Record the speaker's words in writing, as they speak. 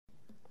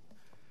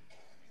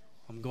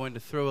I'm going to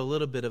throw a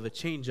little bit of a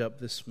change up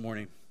this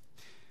morning.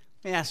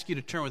 Let me ask you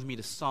to turn with me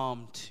to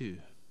Psalm 2.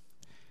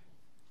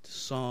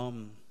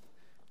 Psalm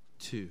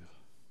 2.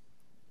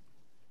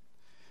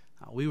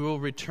 We will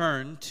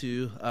return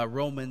to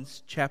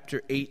Romans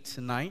chapter 8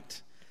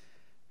 tonight.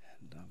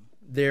 And,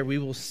 there we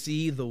will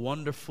see the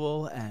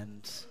wonderful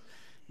and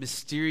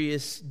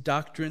mysterious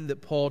doctrine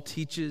that Paul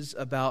teaches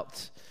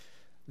about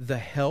the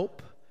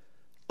help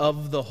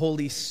of the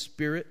Holy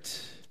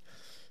Spirit.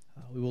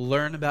 We will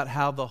learn about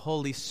how the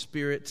Holy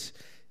Spirit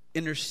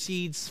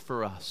intercedes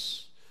for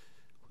us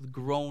with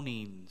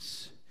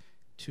groanings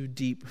too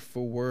deep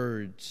for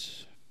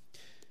words.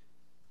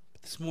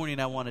 But this morning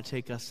I want to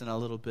take us in a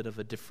little bit of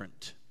a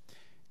different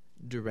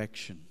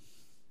direction.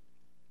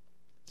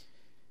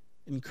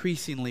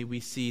 Increasingly we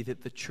see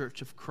that the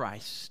Church of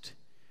Christ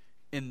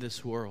in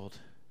this world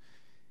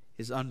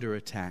is under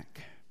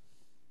attack.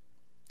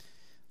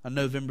 On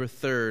November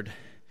 3rd,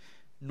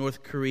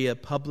 North Korea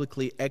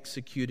publicly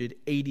executed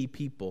 80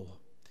 people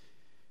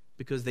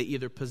because they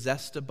either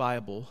possessed a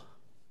Bible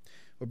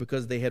or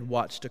because they had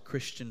watched a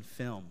Christian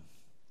film.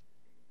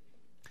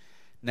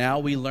 Now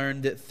we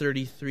learned that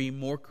 33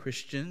 more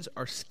Christians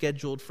are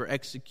scheduled for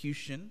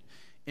execution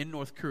in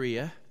North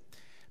Korea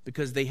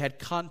because they had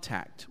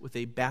contact with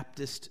a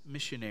Baptist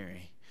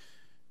missionary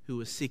who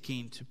was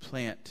seeking to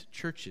plant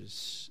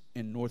churches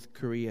in North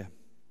Korea.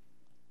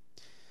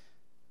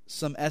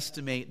 Some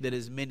estimate that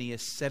as many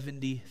as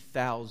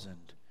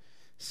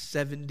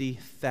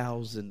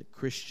 70,000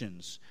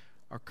 Christians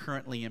are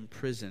currently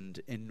imprisoned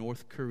in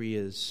North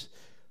Korea's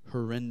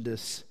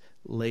horrendous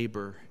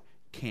labor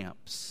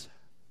camps.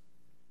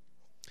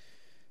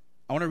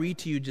 I want to read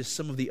to you just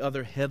some of the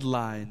other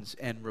headlines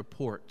and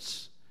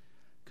reports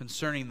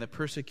concerning the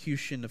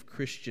persecution of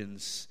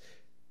Christians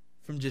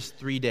from just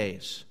 3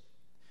 days.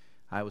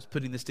 I was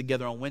putting this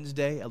together on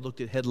Wednesday. I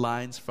looked at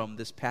headlines from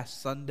this past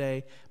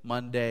Sunday,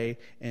 Monday,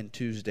 and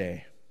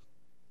Tuesday.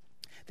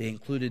 They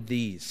included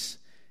these.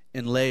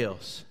 In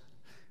Laos,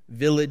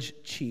 village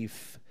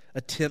chief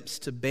attempts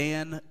to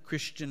ban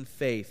Christian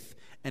faith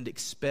and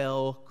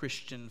expel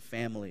Christian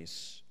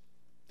families.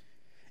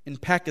 In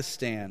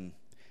Pakistan,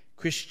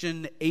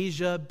 Christian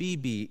Asia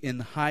Bibi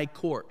in high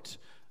court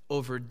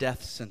over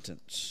death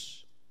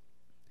sentence.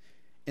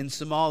 In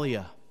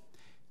Somalia,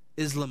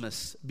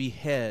 Islamists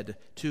behead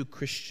 2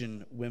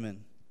 Christian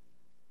women.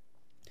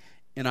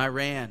 In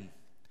Iran,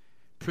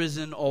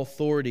 prison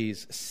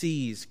authorities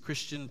seize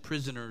Christian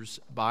prisoners'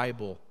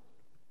 Bible.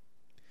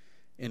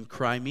 In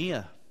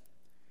Crimea,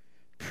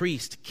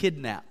 priest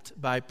kidnapped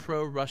by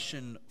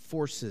pro-Russian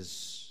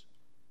forces.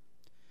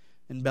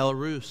 In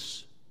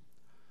Belarus,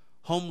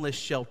 homeless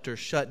shelter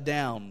shut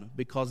down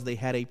because they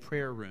had a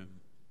prayer room.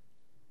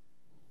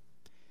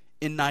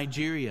 In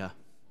Nigeria,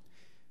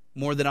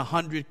 more than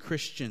 100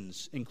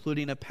 Christians,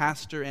 including a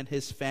pastor and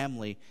his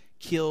family,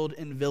 killed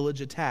in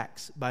village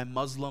attacks by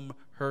Muslim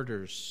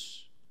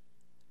herders.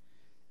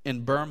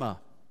 In Burma,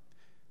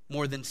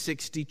 more than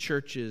 60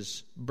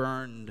 churches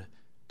burned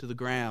to the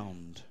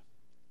ground.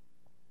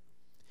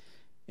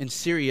 In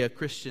Syria,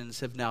 Christians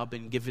have now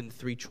been given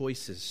 3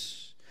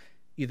 choices: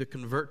 either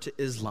convert to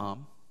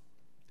Islam,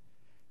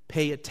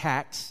 pay a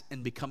tax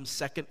and become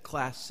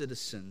second-class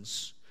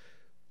citizens,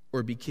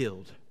 or be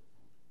killed.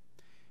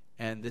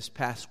 And this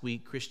past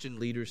week, Christian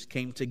leaders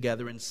came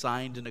together and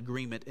signed an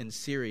agreement in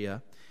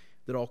Syria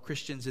that all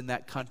Christians in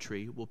that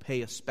country will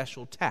pay a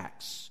special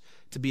tax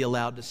to be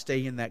allowed to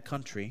stay in that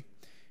country,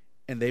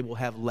 and they will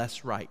have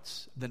less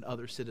rights than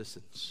other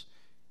citizens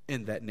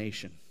in that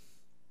nation.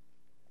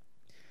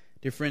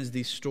 Dear friends,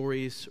 these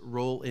stories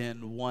roll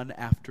in one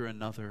after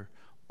another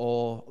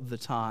all the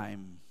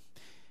time.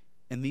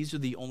 And these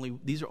are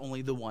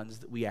only the ones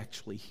that we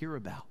actually hear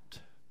about.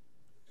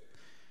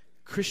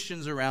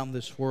 Christians around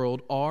this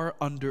world are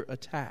under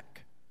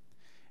attack.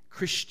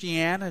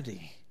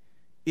 Christianity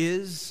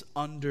is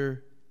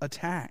under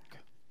attack.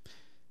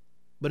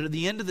 But at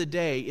the end of the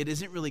day, it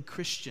isn't really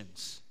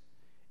Christians,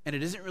 and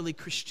it isn't really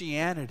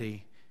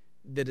Christianity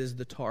that is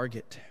the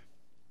target.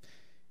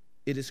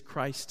 It is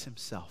Christ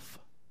himself.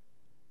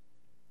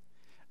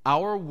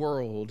 Our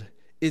world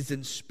is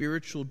in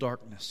spiritual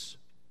darkness.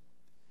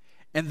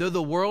 And though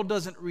the world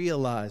doesn't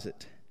realize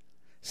it,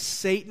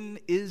 Satan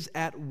is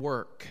at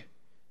work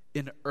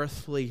in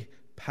earthly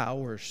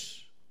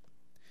powers.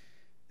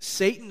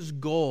 Satan's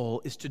goal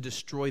is to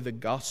destroy the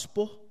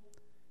gospel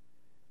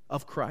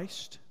of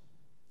Christ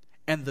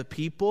and the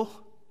people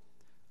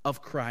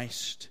of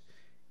Christ,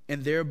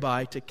 and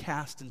thereby to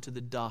cast into the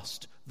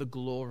dust the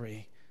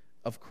glory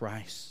of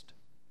Christ.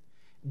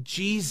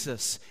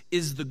 Jesus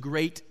is the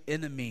great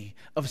enemy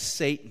of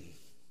Satan,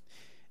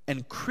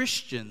 and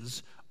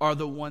Christians are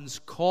the ones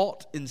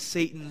caught in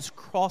Satan's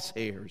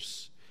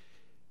crosshairs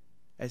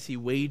as he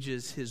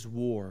wages his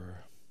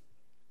war.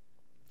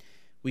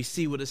 We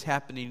see what is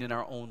happening in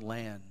our own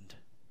land.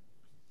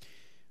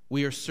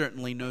 We are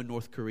certainly no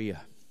North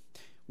Korea.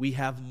 We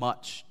have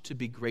much to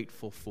be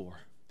grateful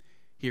for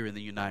here in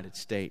the United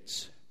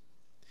States.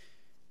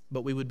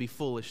 But we would be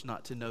foolish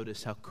not to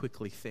notice how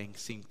quickly things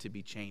seem to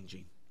be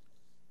changing.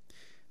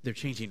 They're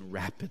changing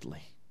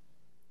rapidly.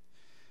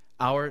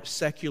 Our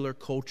secular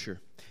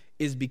culture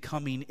is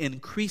becoming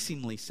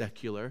increasingly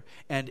secular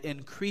and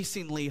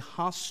increasingly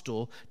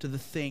hostile to the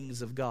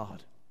things of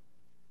God.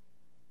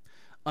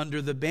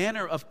 Under the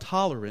banner of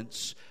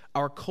tolerance,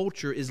 our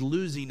culture is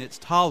losing its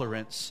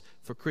tolerance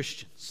for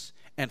Christians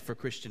and for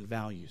Christian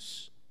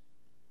values.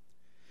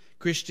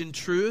 Christian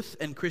truth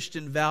and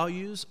Christian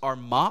values are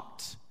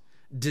mocked,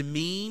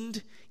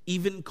 demeaned,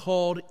 even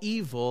called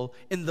evil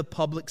in the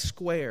public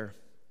square.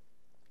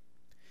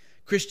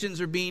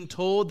 Christians are being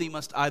told they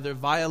must either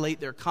violate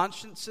their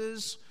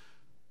consciences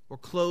or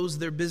close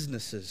their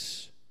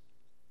businesses.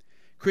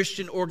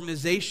 Christian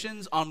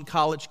organizations on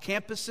college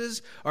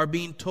campuses are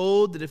being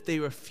told that if they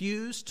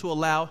refuse to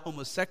allow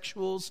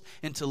homosexuals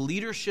into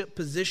leadership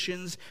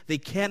positions, they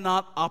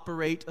cannot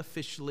operate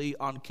officially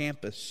on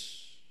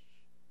campus.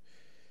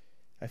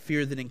 I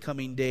fear that in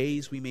coming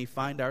days we may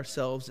find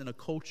ourselves in a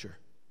culture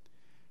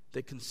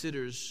that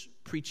considers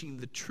preaching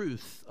the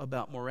truth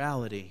about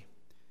morality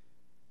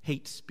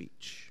hate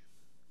speech.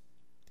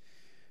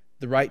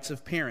 The rights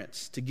of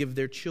parents to give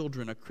their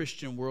children a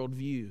Christian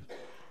worldview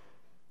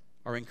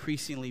are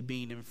increasingly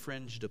being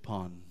infringed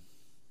upon.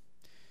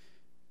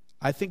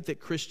 I think that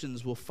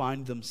Christians will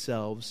find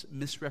themselves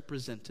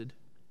misrepresented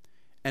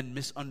and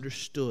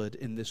misunderstood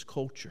in this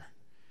culture,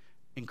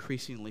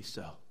 increasingly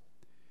so.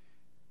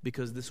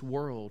 Because this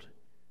world,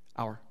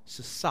 our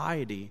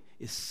society,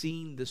 is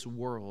seeing this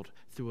world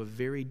through a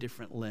very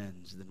different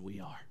lens than we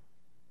are.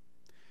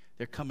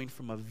 They're coming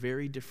from a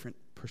very different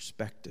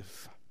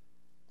perspective.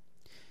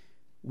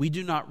 We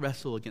do not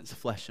wrestle against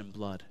flesh and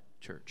blood,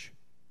 church.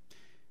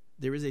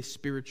 There is a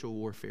spiritual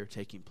warfare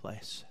taking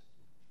place.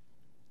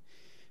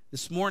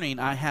 This morning,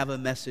 I have a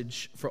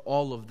message for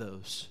all of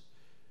those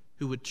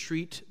who would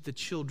treat the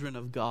children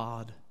of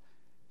God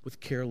with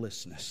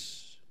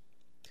carelessness.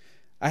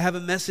 I have a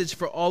message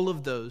for all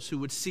of those who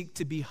would seek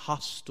to be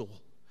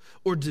hostile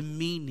or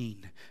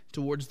demeaning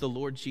towards the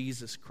Lord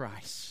Jesus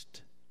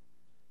Christ.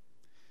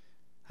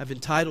 I've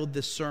entitled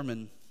this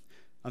sermon,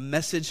 A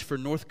Message for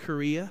North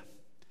Korea,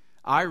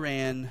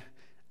 Iran,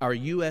 our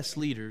U.S.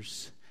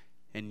 leaders,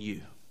 and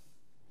you.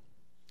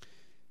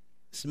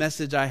 This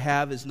message I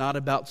have is not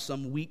about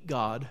some weak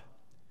God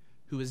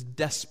who is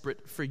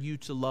desperate for you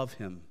to love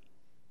him.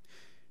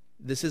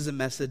 This is a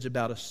message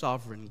about a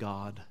sovereign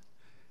God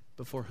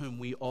before whom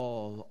we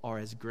all are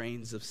as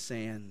grains of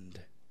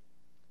sand.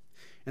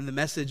 And the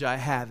message I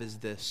have is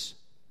this: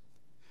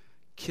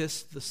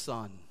 kiss the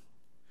Son,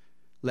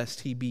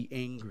 lest he be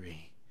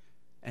angry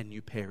and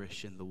you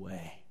perish in the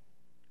way.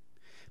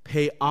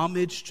 Pay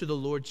homage to the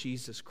Lord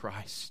Jesus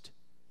Christ.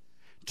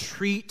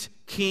 Treat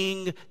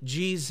King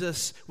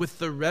Jesus with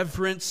the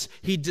reverence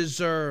he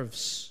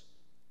deserves.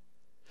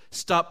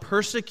 Stop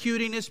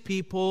persecuting his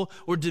people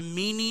or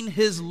demeaning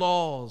his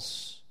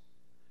laws,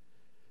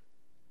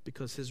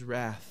 because his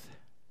wrath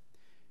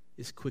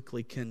is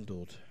quickly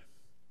kindled.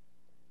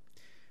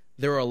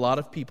 There are a lot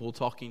of people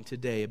talking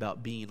today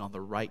about being on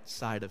the right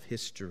side of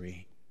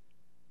history.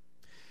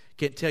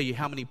 Can't tell you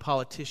how many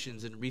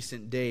politicians in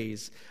recent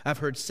days I've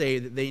heard say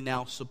that they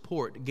now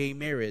support gay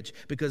marriage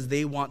because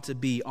they want to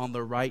be on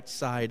the right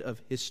side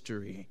of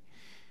history.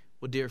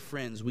 Well, dear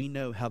friends, we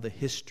know how the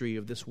history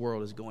of this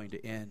world is going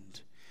to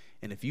end.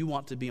 And if you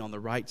want to be on the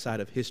right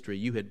side of history,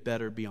 you had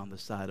better be on the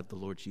side of the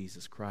Lord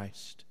Jesus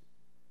Christ.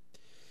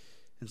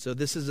 And so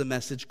this is a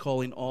message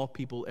calling all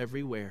people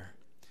everywhere,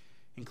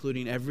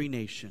 including every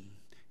nation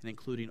and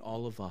including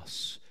all of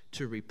us,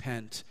 to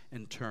repent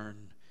and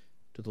turn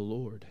to the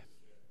Lord.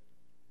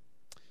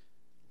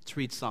 Let's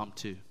read Psalm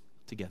 2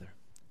 together.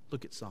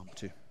 Look at Psalm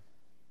 2.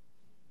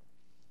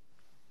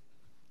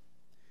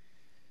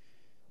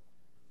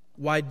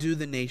 Why do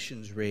the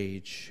nations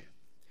rage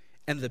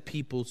and the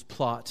peoples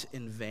plot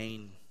in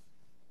vain?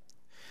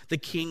 The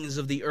kings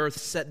of the earth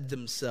set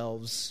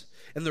themselves,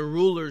 and the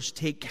rulers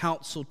take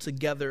counsel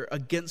together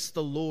against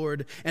the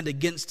Lord and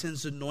against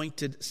his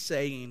anointed,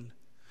 saying,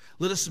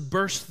 let us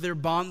burst their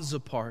bonds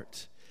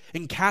apart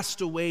and cast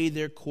away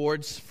their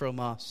cords from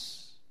us.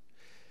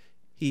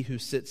 He who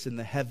sits in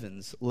the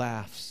heavens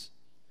laughs.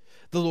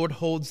 The Lord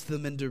holds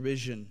them in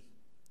derision.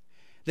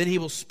 Then he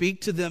will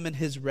speak to them in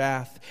his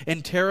wrath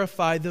and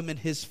terrify them in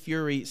his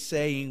fury,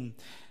 saying,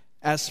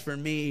 as for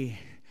me,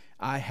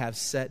 I have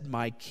set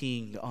my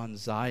king on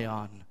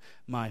Zion,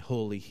 my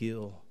holy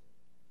hill.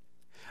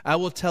 I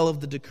will tell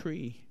of the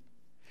decree.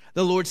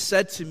 The Lord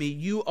said to me,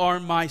 you are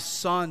my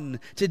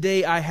son.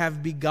 Today I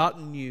have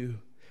begotten you.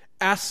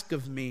 Ask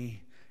of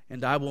me,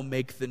 and I will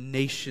make the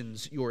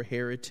nations your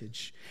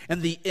heritage,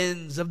 and the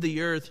ends of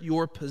the earth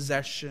your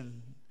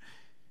possession.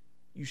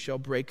 You shall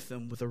break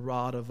them with a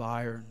rod of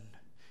iron,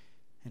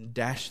 and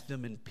dash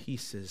them in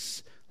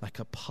pieces like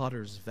a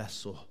potter's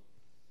vessel.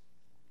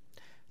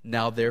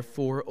 Now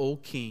therefore, O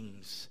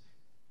kings,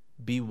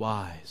 be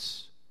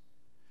wise.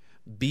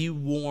 Be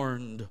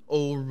warned,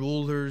 O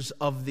rulers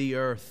of the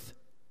earth.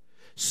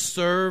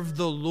 Serve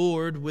the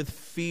Lord with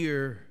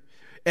fear,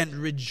 and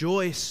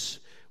rejoice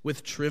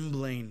with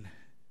trembling.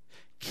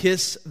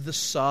 Kiss the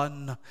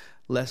Son,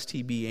 lest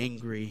he be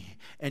angry,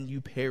 and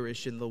you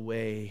perish in the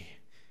way,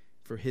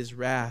 for his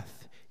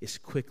wrath is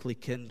quickly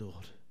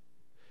kindled.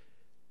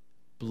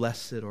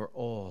 Blessed are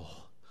all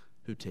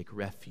who take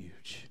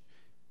refuge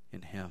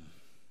in him.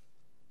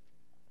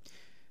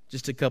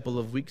 Just a couple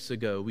of weeks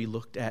ago, we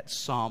looked at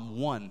Psalm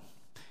 1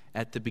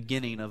 at the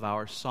beginning of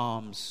our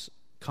Psalms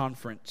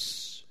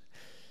conference.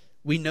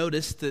 We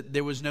noticed that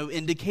there was no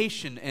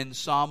indication in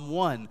Psalm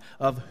 1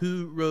 of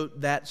who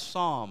wrote that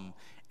psalm,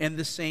 and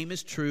the same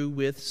is true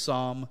with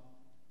Psalm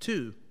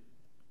 2.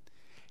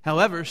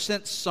 However,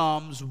 since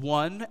Psalms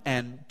 1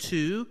 and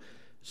 2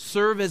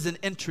 serve as an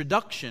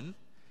introduction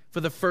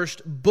for the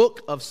first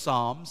book of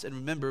Psalms, and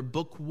remember,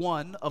 book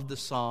 1 of the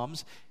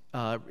Psalms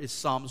is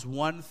Psalms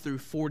 1 through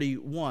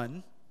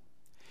 41,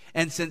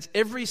 and since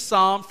every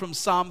psalm from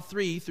Psalm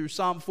 3 through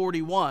Psalm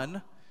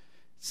 41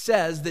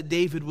 says that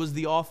David was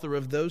the author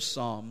of those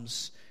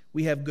psalms,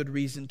 we have good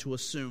reason to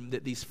assume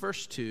that these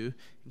first two,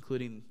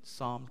 including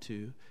Psalm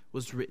 2,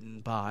 was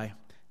written by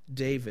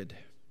David.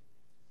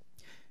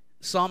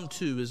 Psalm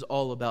 2 is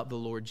all about the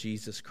Lord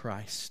Jesus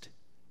Christ.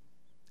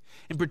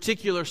 In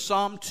particular,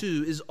 Psalm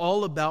 2 is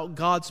all about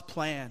God's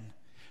plan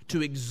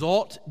to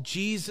exalt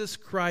Jesus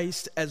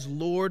Christ as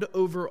Lord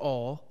over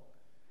all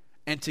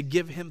and to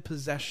give him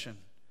possession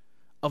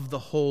of the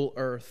whole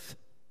earth.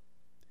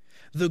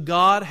 Though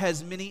God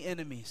has many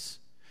enemies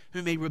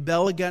who may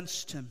rebel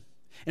against him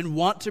and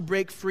want to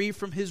break free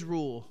from his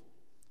rule,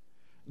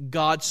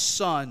 God's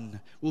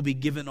Son will be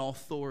given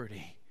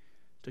authority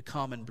to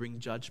come and bring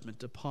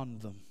judgment upon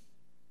them.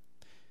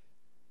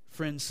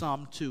 Friends,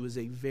 Psalm 2 is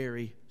a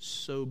very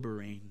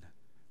sobering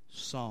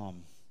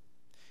psalm.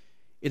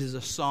 It is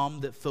a psalm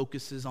that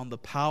focuses on the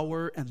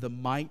power and the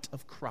might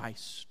of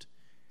Christ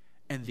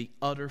and the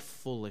utter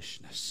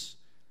foolishness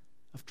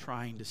of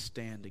trying to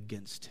stand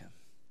against him.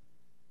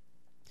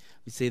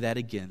 Let me say that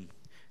again.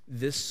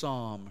 This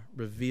psalm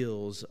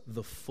reveals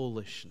the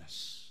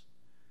foolishness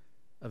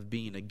of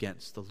being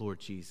against the Lord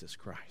Jesus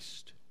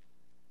Christ.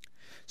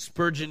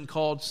 Spurgeon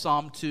called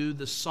Psalm 2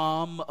 the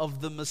Psalm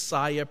of the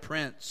Messiah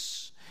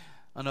Prince.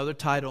 Another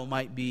title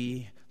might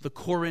be the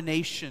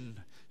Coronation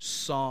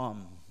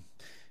Psalm.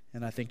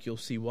 And I think you'll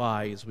see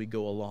why as we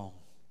go along.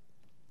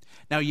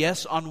 Now,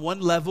 yes, on one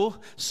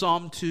level,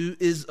 Psalm 2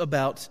 is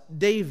about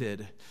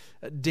David.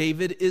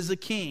 David is a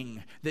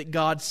king that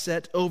God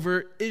set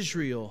over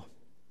Israel.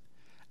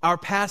 Our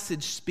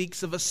passage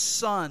speaks of a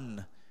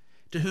son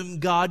to whom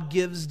God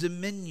gives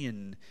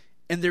dominion.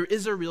 And there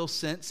is a real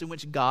sense in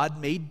which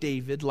God made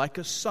David like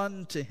a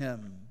son to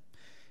him.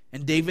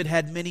 And David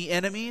had many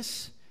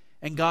enemies,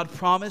 and God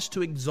promised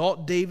to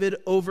exalt David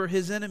over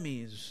his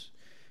enemies.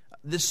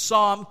 This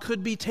psalm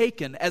could be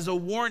taken as a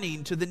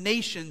warning to the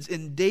nations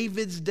in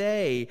David's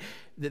day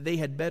that they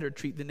had better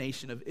treat the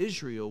nation of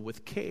Israel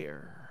with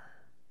care.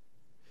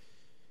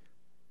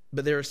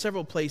 But there are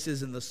several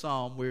places in the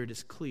psalm where it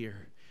is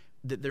clear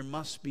that there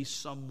must be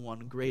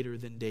someone greater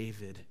than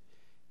David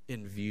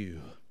in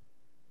view.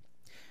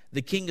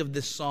 The king of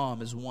this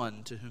psalm is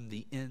one to whom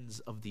the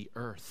ends of the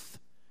earth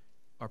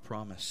are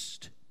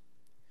promised.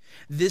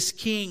 This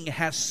king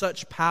has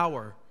such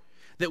power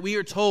that we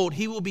are told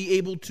he will be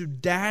able to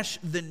dash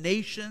the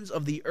nations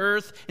of the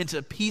earth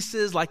into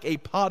pieces like a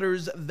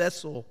potter's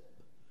vessel.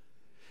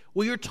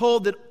 We are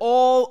told that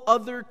all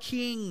other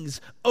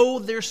kings owe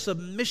their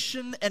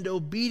submission and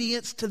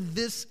obedience to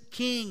this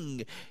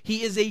king.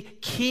 He is a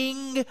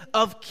king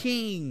of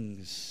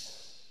kings.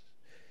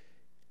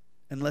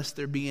 Unless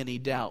there be any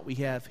doubt, we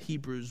have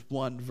Hebrews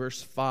 1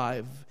 verse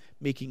 5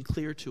 making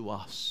clear to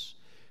us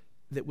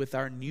that with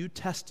our New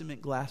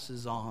Testament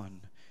glasses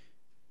on,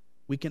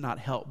 we cannot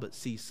help but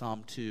see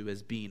Psalm 2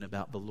 as being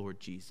about the Lord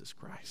Jesus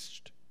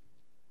Christ.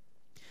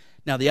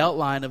 Now, the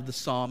outline of the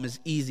psalm is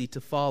easy to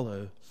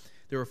follow.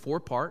 There are 4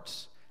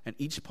 parts, and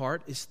each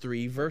part is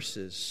 3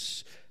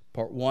 verses.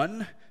 Part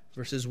 1,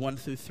 verses 1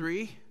 through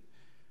 3,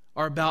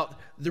 are about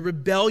the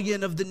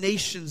rebellion of the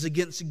nations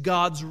against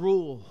God's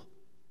rule.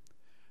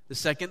 The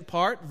second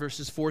part,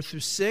 verses 4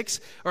 through 6,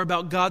 are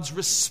about God's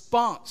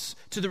response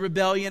to the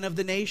rebellion of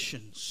the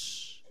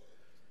nations.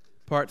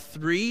 Part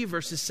 3,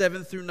 verses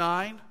 7 through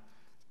 9,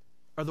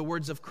 are the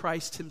words of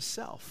Christ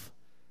himself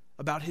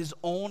about his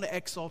own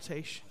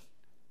exaltation.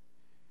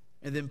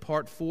 And then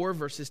part 4,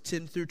 verses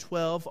 10 through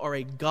 12, are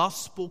a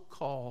gospel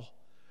call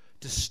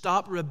to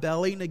stop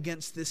rebelling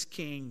against this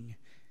king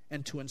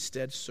and to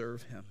instead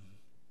serve him.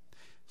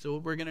 So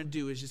what we're going to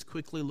do is just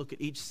quickly look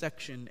at each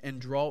section and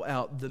draw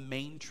out the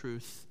main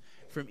truth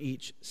from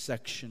each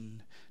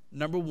section.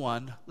 Number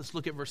 1, let's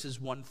look at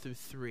verses 1 through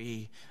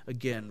 3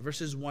 again.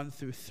 Verses 1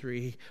 through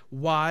 3.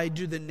 Why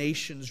do the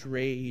nations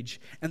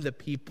rage and the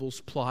peoples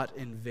plot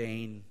in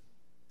vain?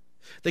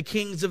 The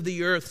kings of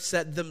the earth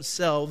set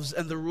themselves,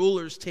 and the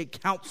rulers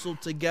take counsel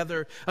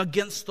together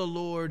against the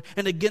Lord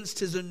and against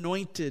his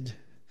anointed,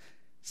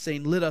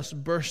 saying, let us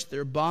burst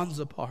their bonds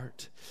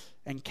apart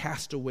and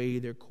cast away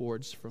their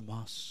cords from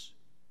us.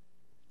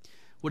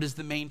 What is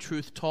the main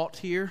truth taught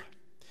here?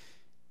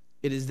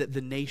 It is that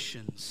the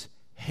nations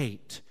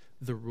hate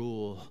the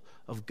rule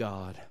of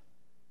God.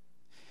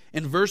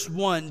 In verse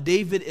 1,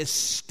 David is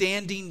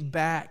standing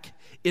back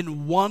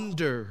in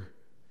wonder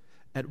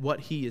at what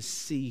he is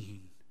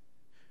seeing.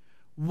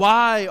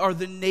 Why are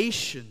the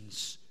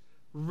nations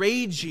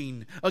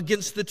raging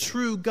against the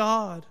true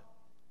God?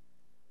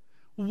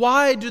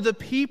 Why do the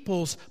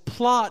peoples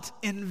plot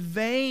in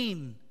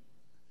vain?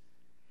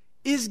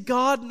 Is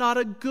God not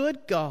a good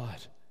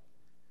God?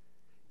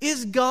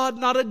 Is God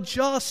not a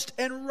just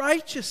and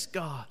righteous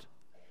God?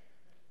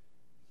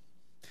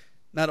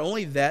 Not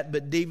only that,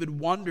 but David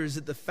wonders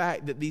at the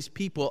fact that these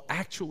people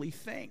actually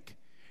think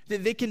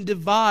that they can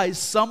devise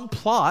some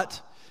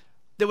plot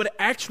that would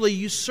actually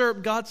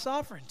usurp God's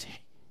sovereignty.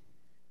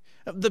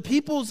 The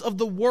peoples of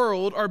the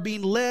world are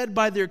being led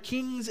by their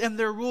kings and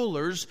their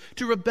rulers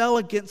to rebel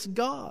against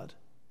God.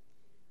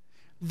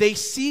 They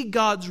see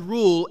God's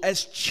rule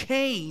as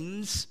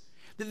chains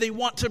that they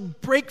want to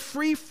break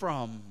free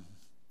from.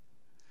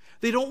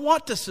 They don't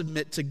want to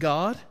submit to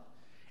God,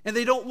 and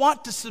they don't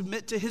want to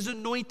submit to His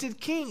anointed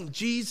King,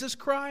 Jesus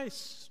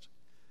Christ.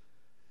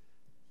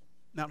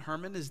 Mount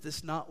Hermon, is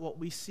this not what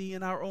we see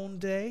in our own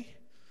day?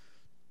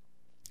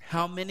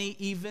 How many,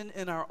 even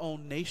in our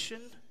own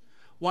nation,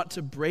 want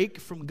to break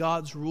from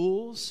God's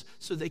rules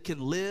so they can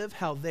live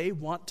how they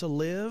want to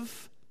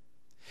live?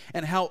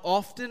 And how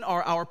often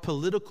are our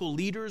political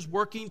leaders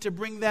working to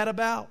bring that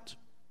about?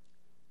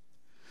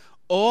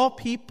 All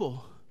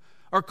people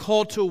are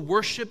called to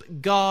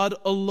worship God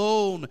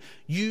alone.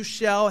 You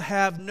shall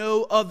have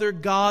no other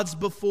gods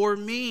before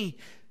me,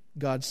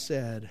 God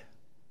said.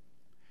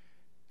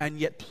 And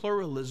yet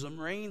pluralism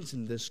reigns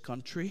in this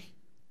country.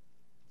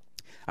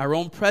 Our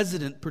own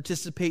president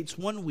participates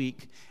one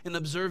week in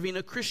observing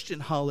a Christian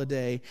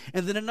holiday,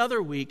 and then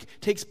another week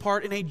takes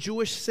part in a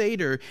Jewish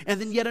Seder, and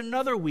then yet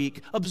another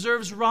week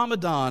observes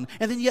Ramadan,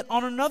 and then yet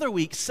on another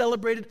week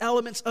celebrated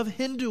elements of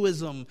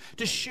Hinduism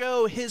to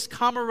show his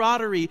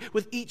camaraderie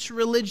with each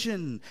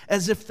religion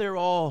as if they're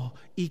all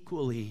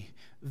equally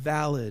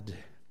valid.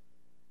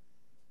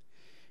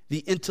 The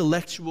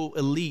intellectual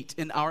elite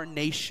in our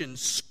nation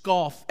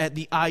scoff at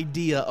the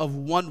idea of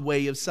one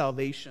way of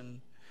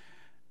salvation.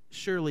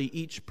 Surely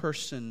each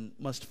person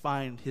must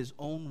find his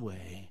own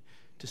way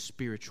to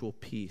spiritual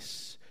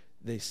peace,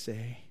 they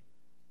say.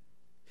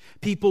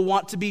 People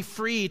want to be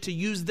free to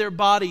use their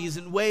bodies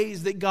in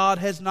ways that God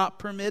has not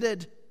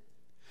permitted.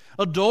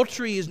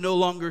 Adultery is no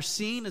longer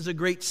seen as a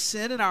great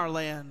sin in our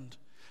land,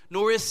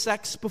 nor is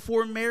sex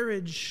before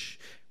marriage.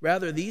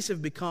 Rather, these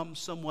have become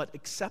somewhat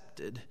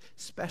accepted,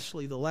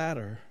 especially the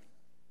latter.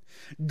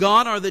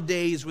 Gone are the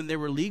days when there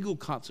were legal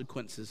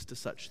consequences to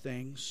such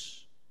things.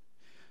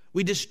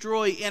 We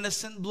destroy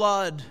innocent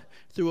blood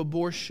through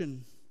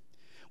abortion.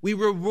 We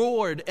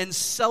reward and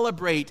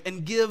celebrate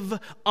and give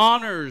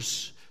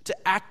honors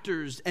to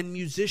actors and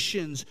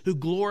musicians who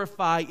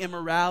glorify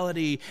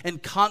immorality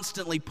and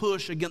constantly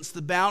push against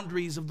the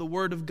boundaries of the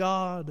Word of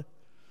God.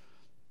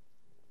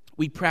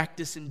 We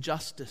practice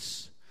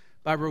injustice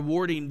by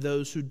rewarding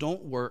those who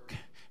don't work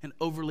and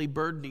overly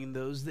burdening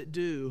those that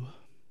do.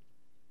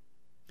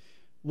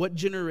 What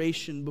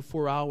generation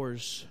before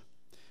ours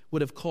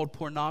would have called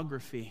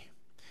pornography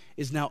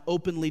is now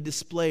openly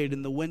displayed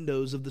in the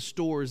windows of the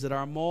stores at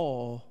our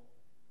mall.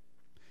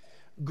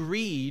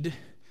 Greed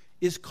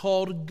is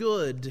called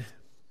good.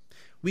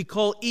 We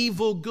call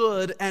evil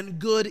good and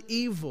good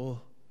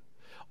evil.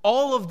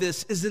 All of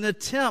this is an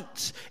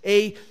attempt,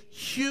 a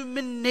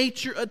human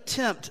nature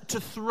attempt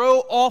to throw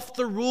off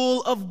the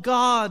rule of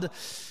God.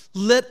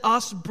 Let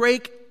us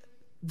break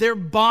their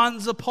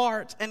bonds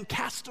apart and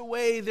cast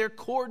away their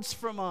cords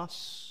from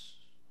us.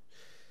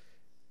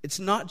 It's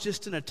not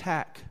just an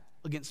attack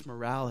against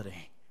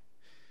morality.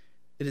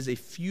 It is a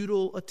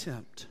futile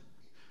attempt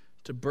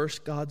to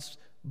burst God's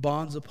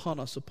bonds upon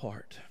us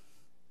apart.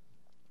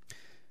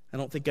 I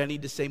don't think I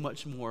need to say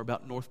much more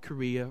about North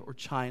Korea or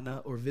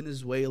China or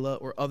Venezuela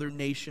or other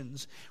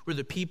nations where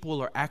the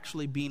people are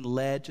actually being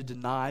led to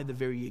deny the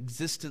very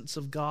existence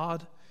of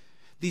God.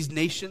 These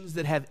nations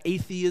that have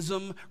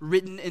atheism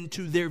written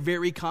into their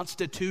very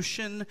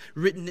constitution,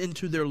 written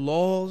into their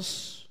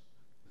laws.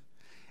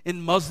 In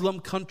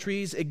Muslim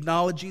countries,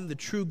 acknowledging the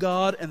true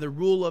God and the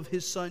rule of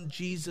His Son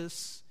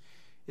Jesus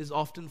is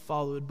often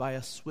followed by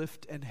a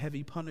swift and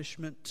heavy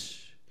punishment.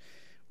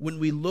 When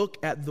we look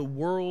at the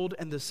world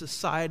and the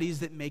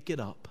societies that make it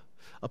up,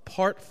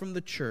 apart from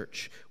the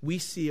church, we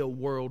see a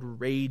world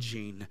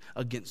raging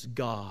against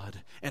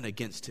God and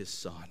against His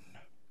Son.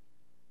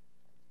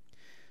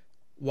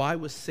 Why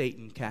was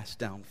Satan cast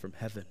down from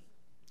heaven?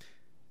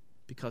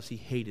 Because he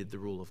hated the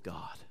rule of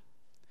God.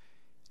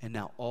 And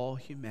now all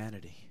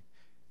humanity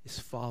is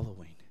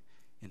following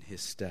in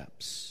His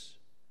steps.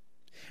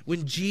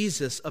 When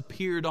Jesus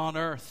appeared on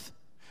earth,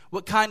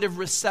 what kind of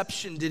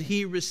reception did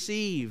He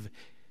receive?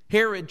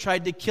 Herod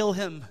tried to kill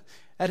Him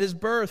at His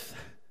birth.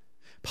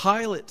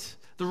 Pilate,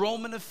 the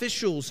Roman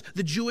officials,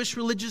 the Jewish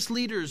religious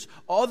leaders,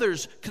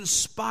 others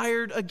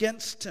conspired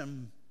against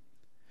Him.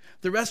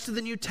 The rest of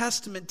the New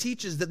Testament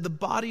teaches that the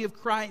body of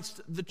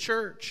Christ, the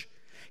church,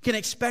 can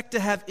expect to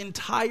have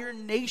entire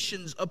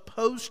nations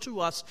opposed to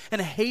us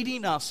and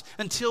hating us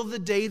until the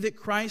day that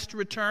Christ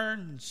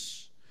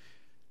returns.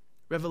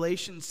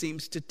 Revelation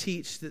seems to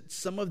teach that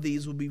some of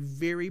these will be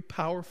very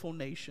powerful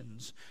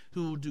nations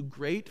who will do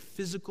great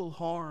physical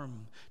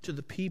harm to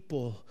the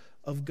people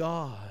of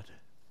God.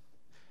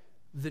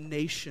 The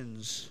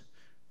nations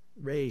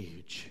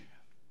rage.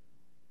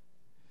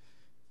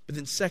 But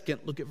then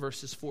second, look at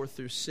verses 4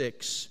 through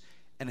 6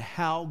 and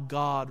how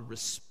God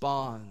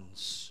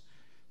responds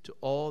to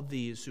all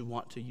these who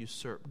want to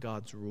usurp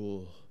God's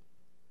rule.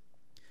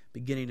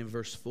 Beginning in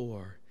verse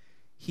 4,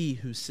 he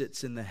who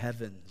sits in the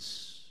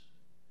heavens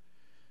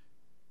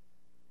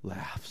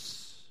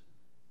laughs.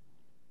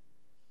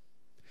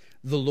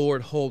 The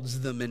Lord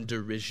holds them in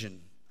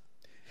derision.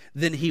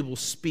 Then he will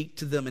speak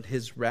to them in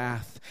his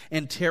wrath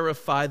and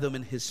terrify them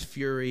in his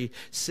fury,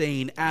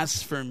 saying,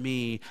 as for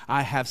me,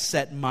 I have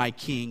set my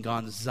king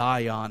on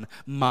Zion,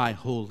 my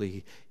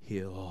holy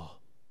hill.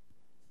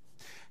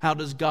 How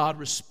does God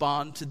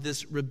respond to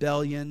this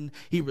rebellion?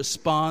 He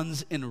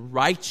responds in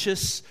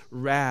righteous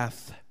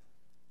wrath.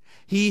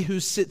 He who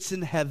sits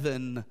in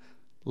heaven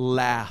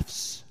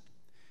laughs.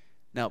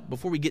 Now,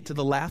 before we get to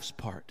the laughs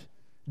part,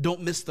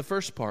 don't miss the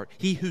first part.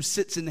 He who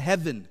sits in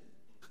heaven.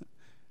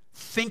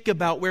 Think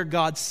about where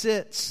God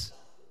sits.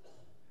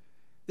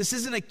 This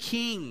isn't a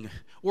king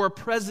or a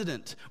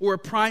president or a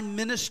prime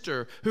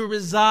minister who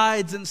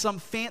resides in some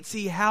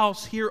fancy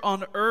house here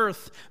on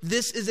earth.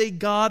 This is a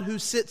God who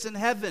sits in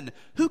heaven.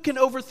 Who can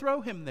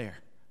overthrow him there?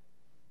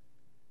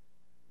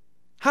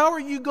 How are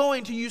you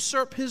going to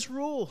usurp his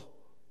rule?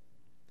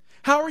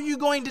 How are you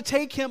going to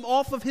take him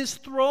off of his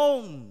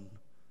throne?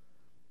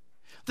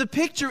 The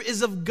picture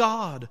is of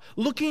God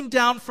looking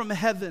down from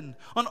heaven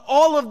on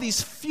all of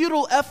these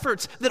futile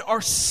efforts that are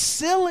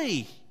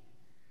silly.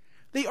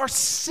 They are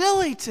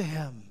silly to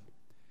him.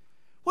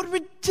 What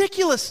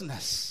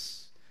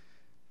ridiculousness.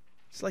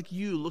 It's like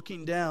you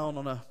looking down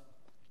on an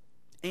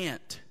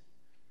ant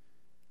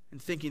and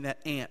thinking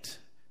that ant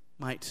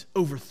might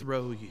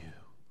overthrow you.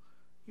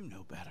 You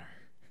know better.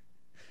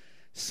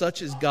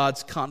 Such is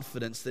God's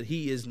confidence that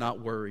he is not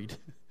worried.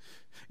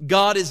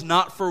 God is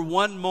not for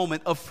one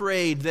moment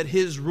afraid that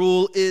his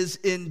rule is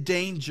in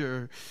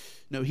danger.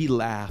 No, he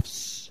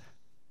laughs.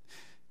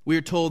 We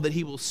are told that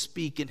he will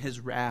speak in his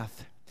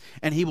wrath,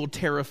 and he will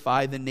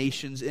terrify the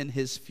nations in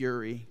his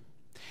fury.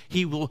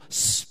 He will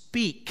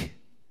speak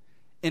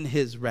in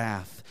his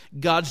wrath.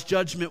 God's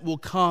judgment will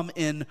come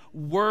in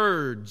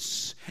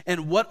words.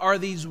 And what are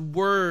these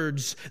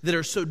words that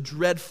are so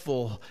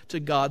dreadful to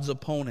God's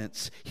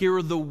opponents? Here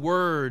are the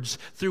words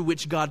through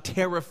which God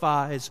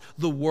terrifies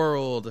the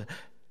world.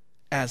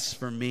 As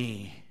for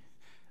me,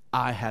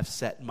 I have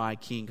set my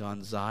king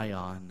on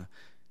Zion,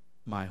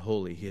 my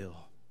holy hill.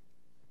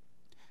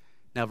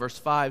 Now, verse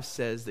 5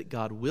 says that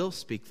God will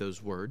speak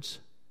those words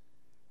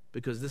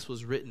because this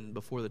was written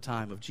before the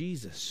time of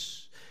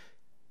Jesus.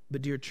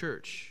 But, dear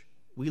church,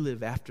 we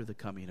live after the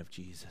coming of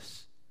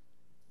Jesus.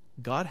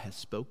 God has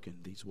spoken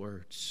these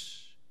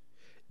words.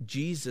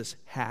 Jesus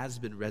has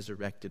been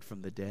resurrected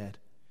from the dead.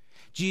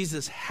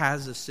 Jesus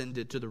has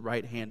ascended to the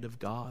right hand of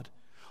God.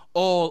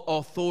 All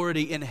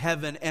authority in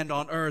heaven and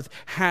on earth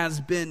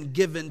has been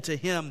given to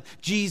him.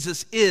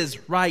 Jesus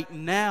is right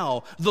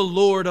now the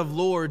Lord of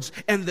lords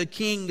and the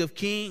King of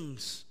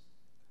kings.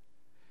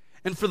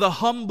 And for the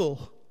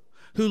humble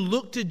who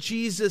look to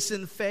Jesus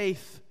in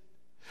faith,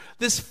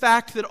 this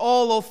fact that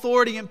all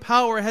authority and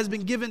power has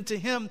been given to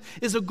him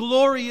is a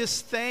glorious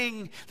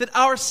thing. That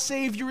our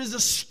Savior is a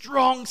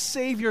strong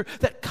Savior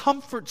that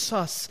comforts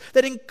us,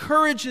 that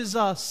encourages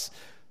us.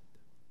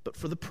 But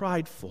for the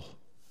prideful,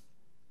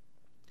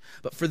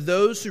 but for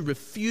those who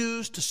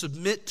refuse to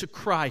submit to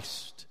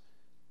Christ,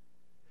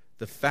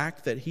 the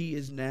fact that he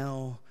is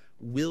now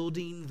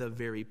wielding the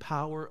very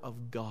power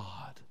of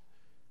God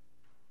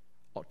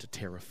ought to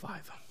terrify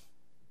them.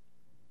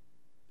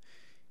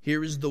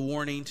 Here is the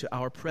warning to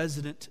our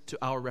president, to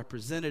our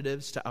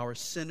representatives, to our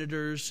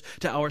senators,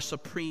 to our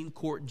Supreme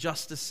Court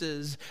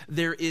justices.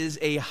 There is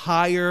a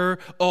higher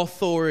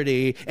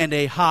authority and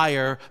a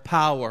higher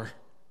power.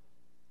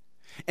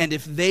 And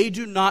if they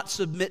do not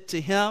submit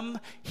to him,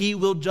 he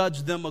will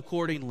judge them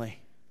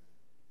accordingly.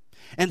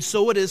 And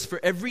so it is for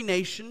every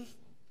nation,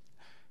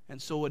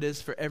 and so it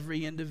is for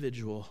every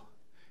individual,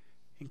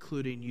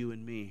 including you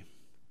and me.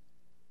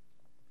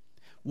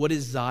 What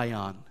is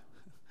Zion?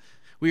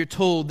 We are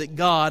told that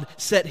God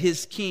set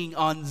his king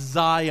on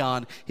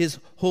Zion, his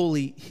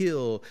holy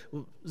hill.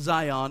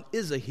 Zion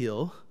is a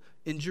hill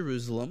in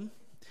Jerusalem.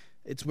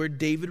 It's where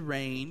David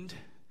reigned,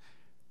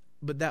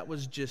 but that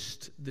was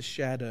just the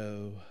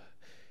shadow.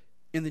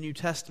 In the New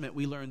Testament,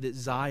 we learn that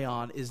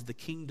Zion is the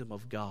kingdom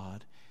of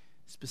God,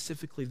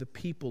 specifically the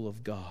people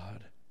of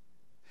God.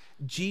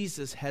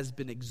 Jesus has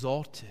been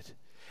exalted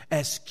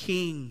as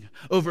king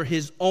over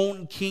his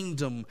own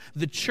kingdom,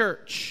 the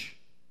church.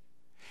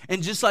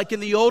 And just like in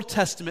the Old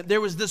Testament,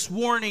 there was this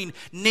warning,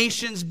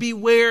 nations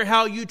beware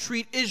how you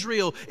treat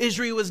Israel.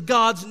 Israel is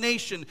God's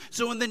nation.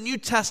 So in the New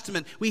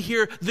Testament, we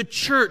hear the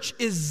church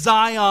is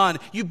Zion.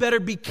 You better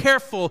be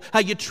careful how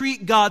you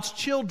treat God's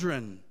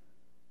children.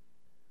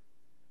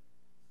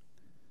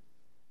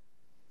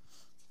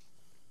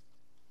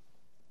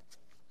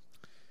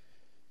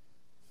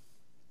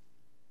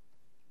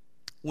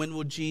 When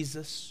will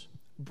Jesus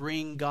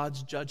bring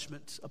God's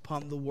judgment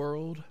upon the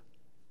world?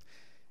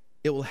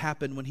 It will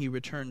happen when he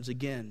returns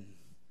again.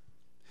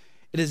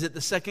 It is at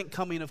the second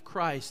coming of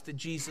Christ that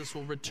Jesus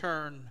will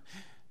return,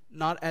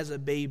 not as a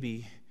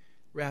baby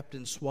wrapped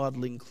in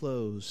swaddling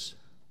clothes,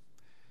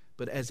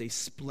 but as a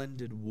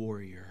splendid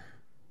warrior.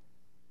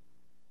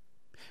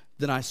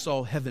 Then I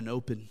saw heaven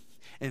open,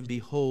 and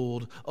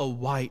behold, a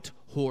white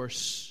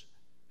horse.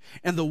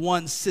 And the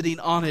one sitting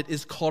on it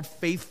is called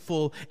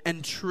Faithful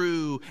and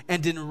True,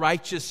 and in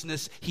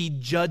righteousness he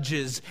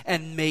judges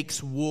and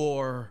makes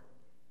war.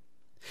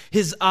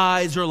 His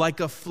eyes are like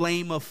a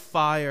flame of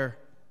fire.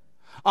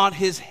 On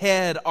his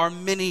head are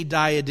many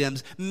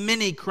diadems,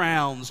 many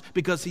crowns,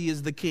 because he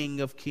is the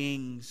King of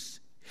kings.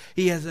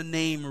 He has a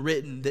name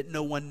written that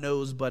no one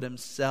knows but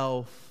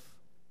himself.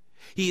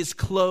 He is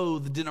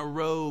clothed in a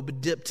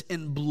robe dipped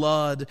in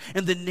blood,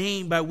 and the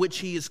name by which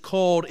he is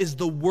called is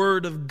the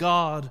Word of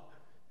God.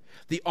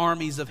 The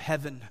armies of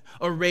heaven,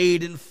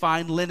 arrayed in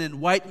fine linen,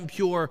 white and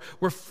pure,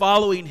 were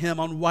following him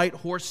on white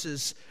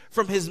horses.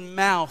 From his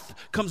mouth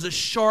comes a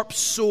sharp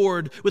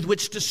sword with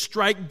which to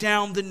strike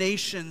down the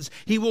nations.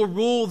 He will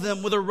rule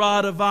them with a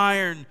rod of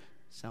iron.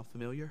 Sound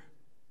familiar?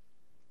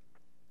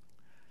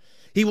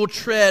 He will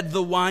tread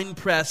the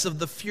winepress of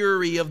the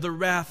fury of the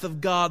wrath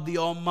of God the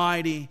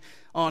Almighty.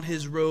 On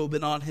his robe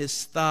and on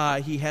his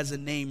thigh he has a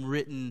name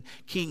written,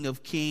 King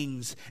of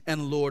kings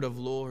and Lord of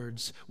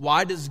lords.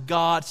 Why does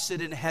God sit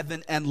in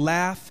heaven and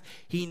laugh?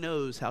 He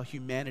knows how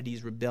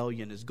humanity's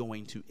rebellion is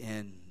going to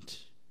end.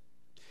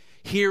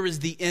 Here is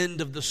the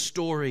end of the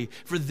story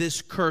for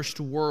this cursed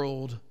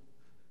world.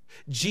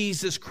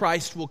 Jesus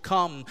Christ will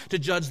come to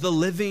judge the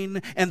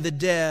living and the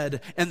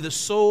dead, and the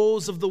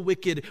souls of the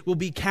wicked will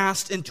be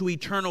cast into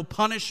eternal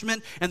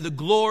punishment, and the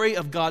glory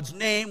of God's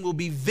name will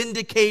be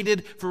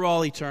vindicated for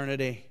all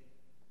eternity.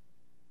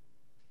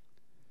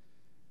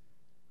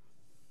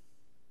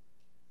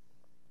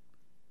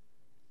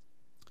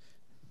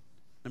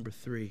 Number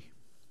 3.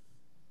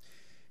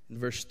 In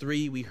verse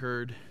 3, we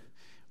heard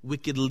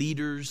wicked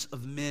leaders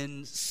of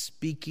men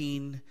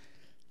speaking.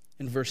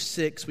 In verse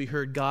 6, we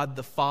heard God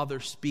the Father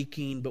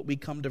speaking, but we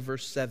come to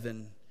verse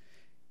 7,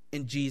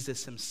 and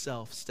Jesus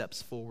himself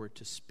steps forward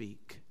to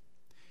speak.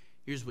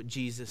 Here's what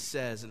Jesus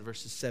says in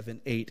verses 7,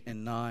 8,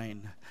 and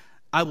 9.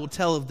 I will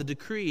tell of the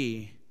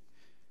decree.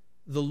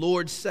 The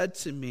Lord said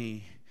to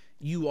me,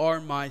 you are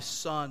my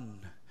son.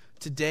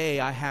 Today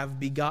I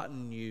have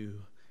begotten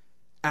you.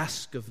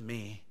 Ask of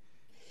me,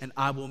 and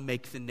I will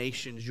make the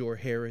nations your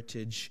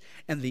heritage,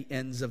 and the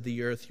ends of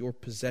the earth your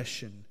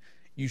possession.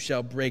 You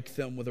shall break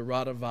them with a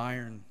rod of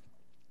iron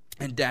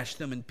and dash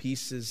them in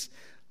pieces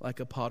like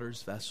a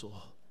potter's vessel.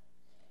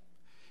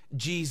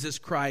 Jesus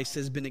Christ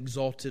has been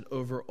exalted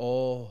over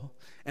all.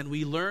 And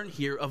we learn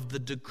here of the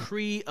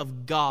decree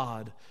of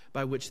God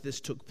by which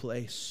this took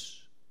place.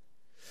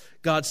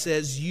 God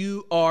says,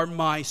 you are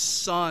my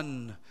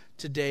son.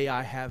 Today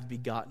I have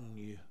begotten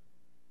you.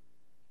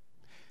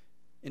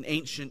 In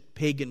ancient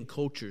pagan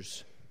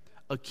cultures,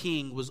 a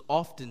king was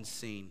often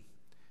seen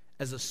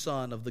as a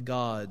son of the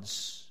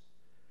gods.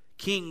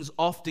 Kings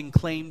often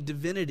claimed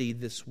divinity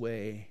this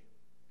way.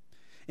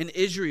 In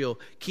Israel,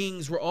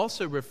 kings were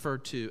also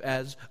referred to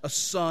as a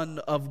son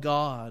of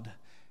God.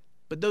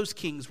 But those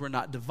kings were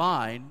not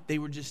divine. They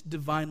were just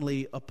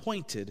divinely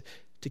appointed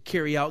to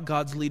carry out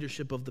God's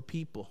leadership of the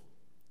people.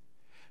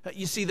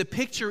 You see, the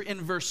picture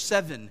in verse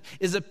 7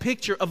 is a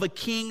picture of a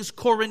king's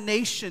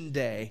coronation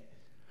day.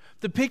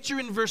 The picture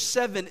in verse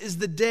 7 is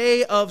the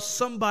day of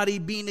somebody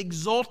being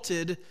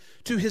exalted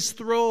to his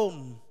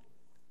throne.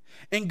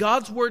 And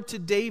God's word to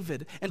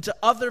David and to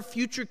other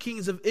future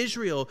kings of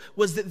Israel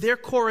was that their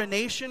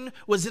coronation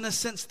was, in a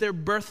sense, their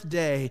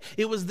birthday.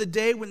 It was the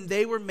day when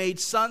they were made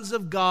sons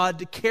of God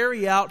to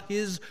carry out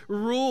his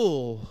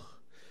rule.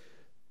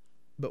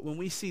 But when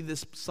we see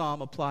this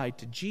psalm applied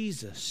to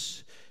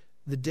Jesus,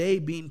 the day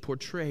being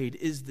portrayed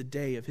is the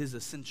day of his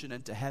ascension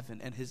into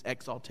heaven and his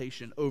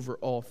exaltation over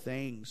all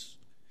things.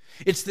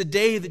 It's the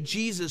day that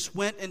Jesus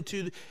went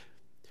into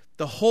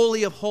the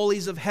Holy of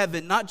Holies of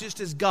heaven, not just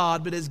as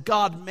God, but as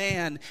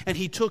God-man, and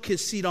he took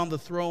his seat on the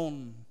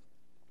throne.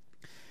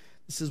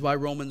 This is why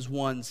Romans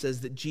 1 says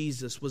that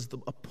Jesus was the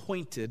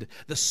appointed,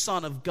 the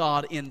Son of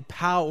God in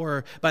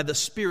power by the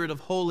Spirit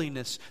of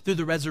holiness through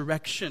the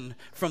resurrection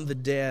from the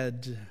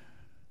dead.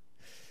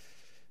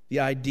 The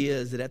idea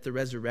is that at the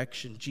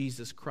resurrection,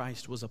 Jesus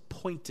Christ was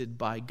appointed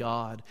by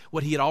God,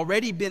 what he had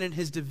already been in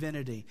his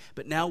divinity,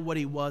 but now what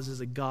he was as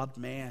a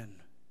God-man.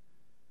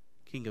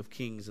 King of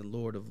kings and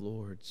Lord of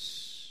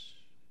lords.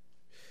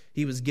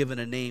 He was given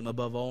a name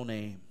above all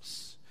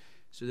names,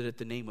 so that at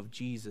the name of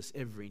Jesus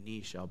every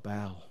knee shall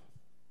bow.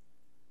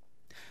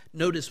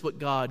 Notice what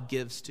God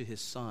gives to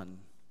his Son.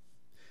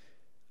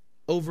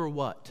 Over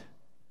what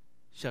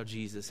shall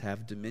Jesus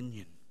have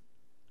dominion?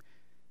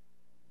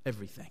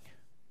 Everything.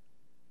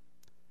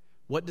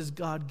 What does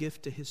God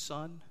give to his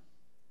Son?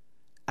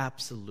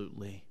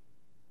 Absolutely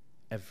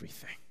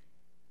everything.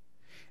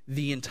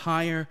 The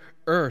entire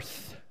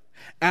earth.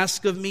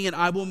 Ask of me, and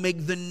I will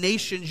make the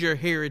nations your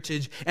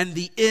heritage and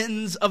the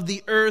ends of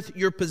the earth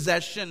your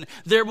possession.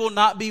 There will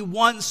not be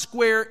 1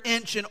 square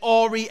inch in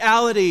all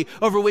reality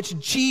over which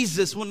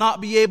Jesus will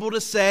not be able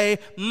to say,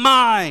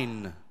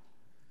 mine.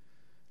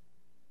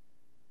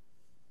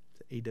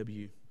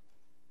 A.W.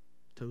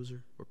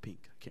 Tozer or Pink?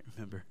 I can't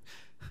remember.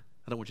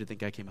 I don't want you to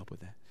think I came up with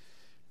that.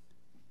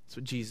 That's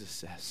what Jesus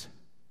says.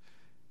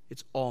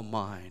 It's all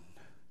mine,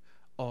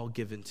 all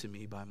given to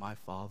me by my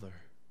Father.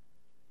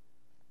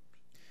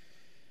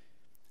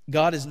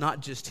 God is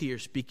not just here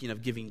speaking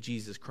of giving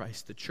Jesus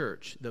Christ the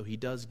church, though he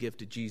does give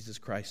to Jesus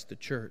Christ the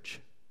church.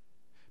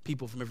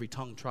 People from every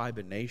tongue, tribe,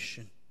 and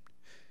nation.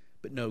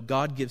 But no,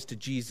 God gives to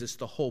Jesus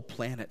the whole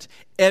planet.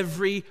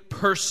 Every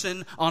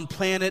person on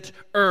planet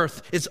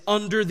Earth is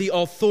under the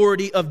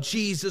authority of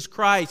Jesus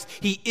Christ.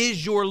 He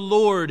is your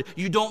Lord.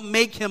 You don't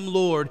make him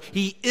Lord.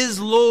 He is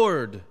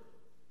Lord.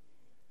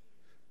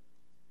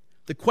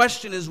 The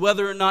question is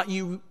whether or not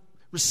you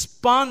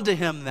respond to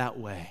him that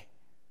way.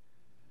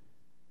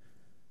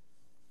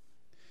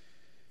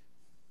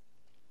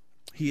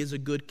 He is a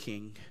good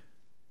king.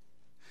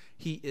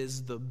 He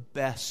is the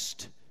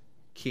best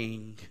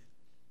king.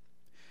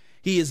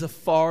 He is a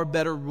far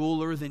better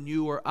ruler than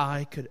you or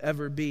I could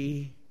ever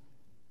be.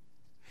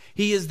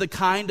 He is the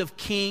kind of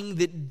king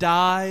that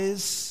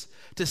dies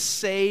to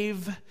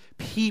save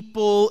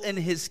people in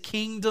his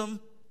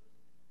kingdom.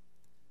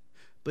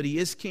 But he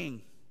is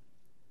king.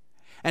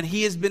 And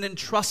he has been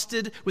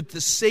entrusted with the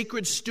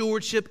sacred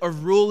stewardship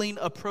of ruling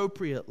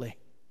appropriately.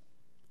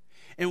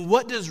 And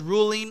what does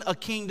ruling a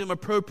kingdom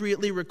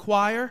appropriately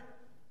require?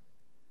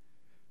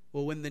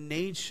 Well, when the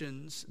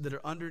nations that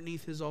are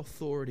underneath his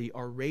authority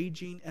are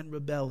raging and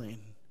rebelling,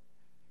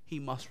 he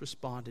must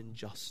respond in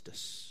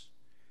justice.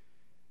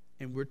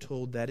 And we're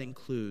told that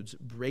includes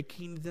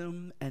breaking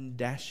them and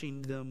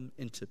dashing them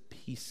into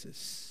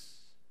pieces.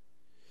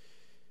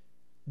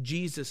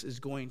 Jesus is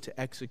going to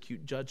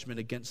execute judgment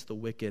against the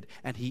wicked,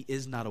 and he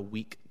is not a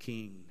weak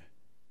king.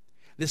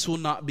 This will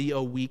not be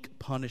a weak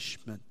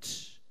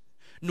punishment,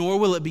 nor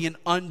will it be an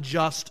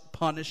unjust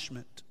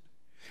punishment.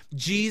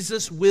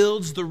 Jesus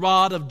wields the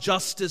rod of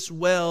justice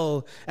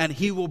well, and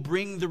he will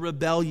bring the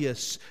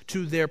rebellious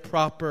to their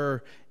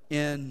proper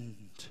end.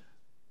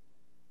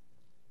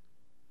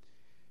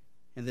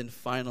 And then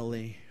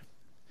finally,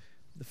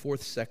 the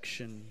 4th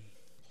section,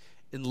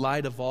 in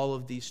light of all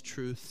of these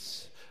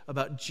truths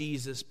about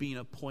Jesus being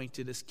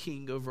appointed as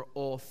king over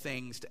all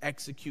things to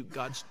execute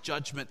God's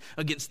judgment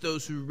against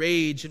those who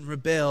rage and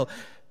rebel,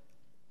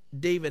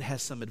 David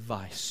has some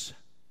advice.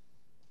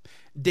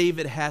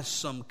 David has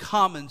some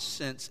common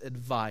sense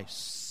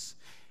advice,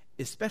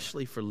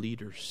 especially for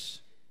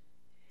leaders,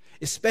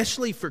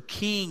 especially for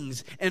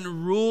kings and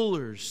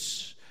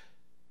rulers,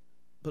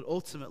 but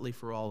ultimately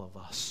for all of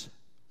us.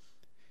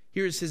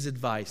 Here's his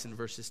advice in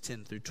verses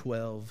 10 through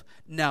 12.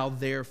 Now,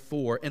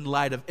 therefore, in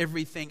light of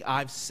everything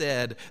I've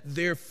said,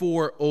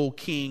 therefore, O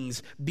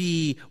kings,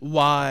 be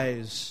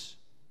wise.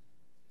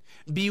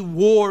 Be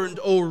warned,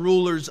 O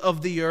rulers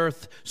of the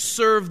earth.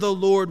 Serve the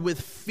Lord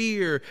with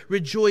fear.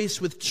 Rejoice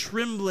with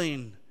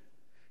trembling.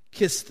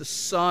 Kiss the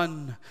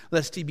Son,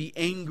 lest he be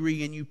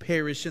angry and you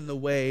perish in the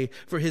way,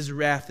 for his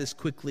wrath is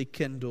quickly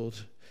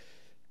kindled.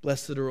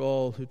 Blessed are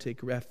all who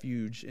take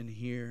refuge in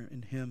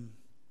him.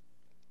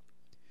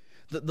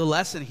 The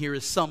lesson here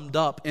is summed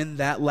up in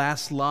that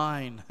last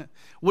line.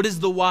 What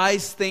is the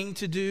wise thing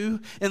to do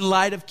in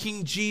light of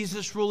King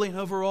Jesus ruling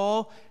over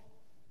all?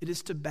 It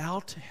is to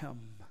bow to him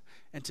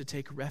and to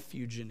take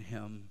refuge in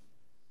him.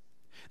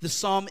 The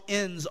psalm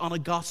ends on a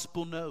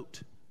gospel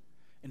note.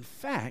 In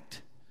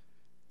fact,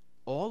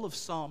 all of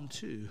Psalm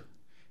 2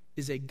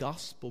 is a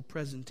gospel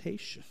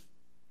presentation.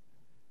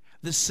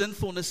 The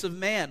sinfulness of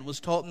man was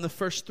taught in the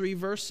first 3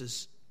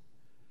 verses.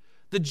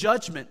 The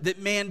judgment that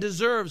man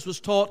deserves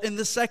was taught in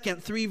the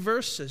second 3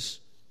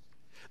 verses.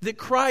 That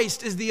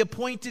Christ is the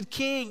appointed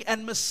king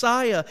and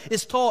Messiah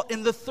is taught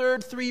in the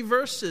third 3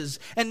 verses.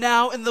 And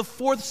now in the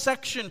 4th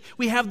section,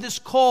 we have this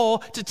call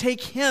to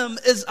take him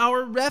as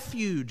our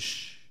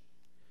refuge.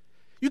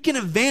 You can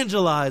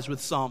evangelize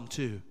with Psalm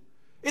 2.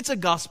 It's a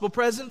gospel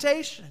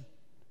presentation.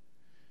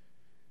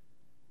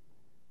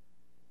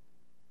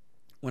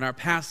 When our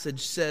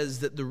passage says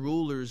that the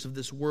rulers of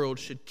this world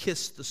should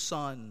kiss the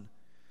Son,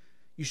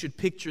 you should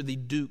picture the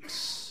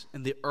dukes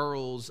and the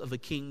earls of a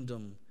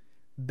kingdom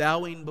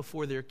bowing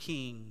before their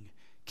king,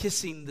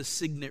 kissing the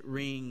signet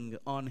ring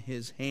on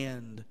his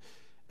hand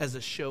as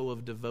a show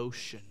of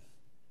devotion.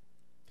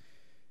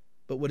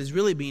 But what is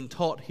really being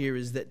taught here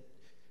is that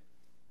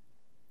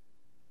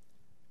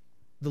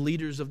the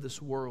leaders of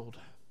this world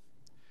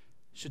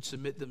should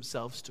submit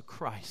themselves to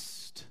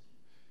Christ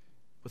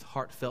with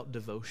heartfelt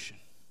devotion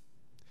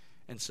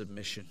and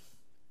submission.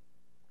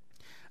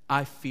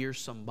 I fear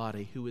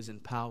somebody who is in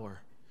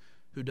power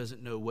who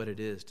doesn't know what it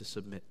is to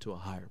submit to a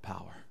higher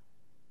power.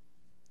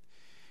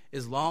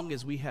 As long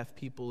as we have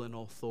people in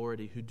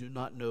authority who do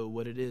not know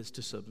what it is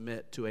to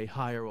submit to a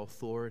higher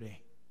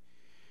authority,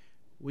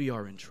 we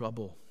are in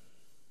trouble.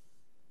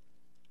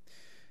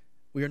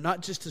 We are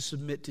not just to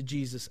submit to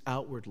Jesus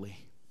outwardly.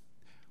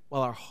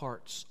 while our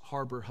hearts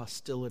harbor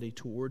hostility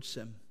towards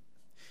him.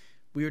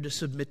 We are to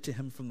submit to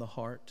him from the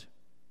heart.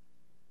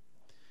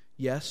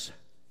 Yes,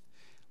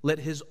 let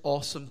his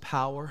awesome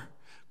power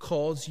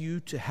cause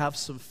you to have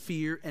some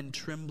fear and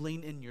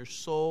trembling in your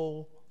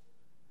soul.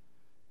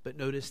 But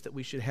notice that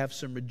we should have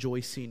some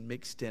rejoicing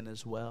mixed in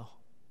as well.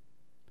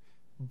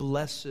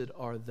 Blessed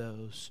are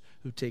those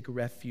who take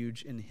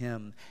refuge in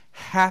him.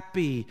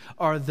 Happy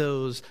are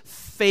those,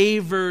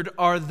 favored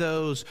are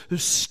those who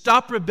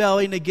stop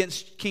rebelling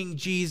against King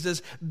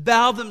Jesus,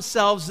 bow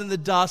themselves in the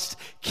dust,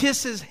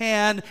 kiss his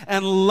hand,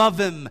 and love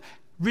him.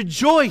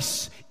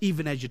 Rejoice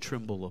even as you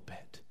tremble a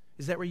bit.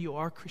 Is that where you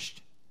are,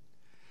 Christian?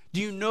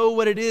 Do you know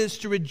what it is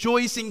to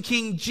rejoice in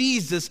King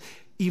Jesus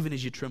even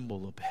as you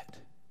tremble a bit?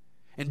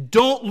 And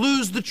don't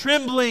lose the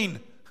trembling.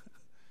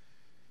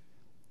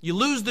 You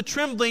lose the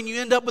trembling,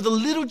 you end up with a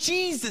little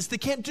Jesus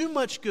that can't do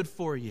much good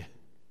for you.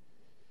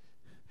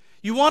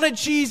 You want a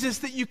Jesus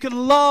that you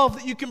can love,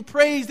 that you can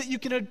praise, that you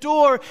can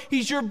adore.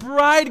 He's your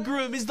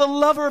bridegroom. He's the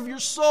lover of your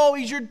soul.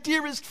 He's your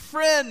dearest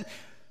friend.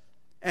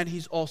 And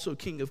he's also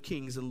King of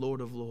kings and Lord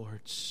of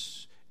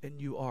lords. And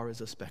you are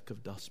as a speck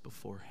of dust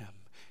before him.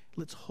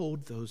 Let's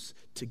hold those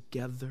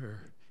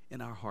together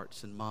in our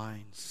hearts and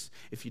minds.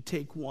 If you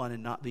take one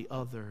and not the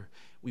other,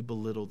 we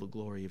belittle the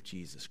glory of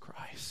Jesus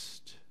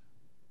Christ.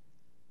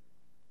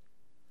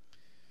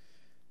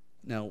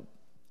 Now,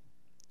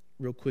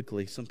 real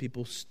quickly, some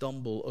people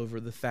stumble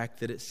over the fact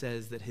that it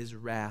says that his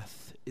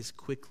wrath is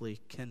quickly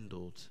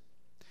kindled.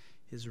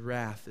 His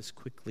wrath is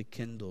quickly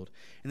kindled.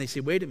 And they say,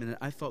 wait a minute,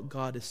 I thought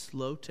God is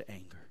slow to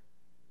anger.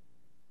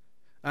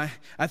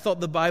 I thought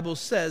the Bible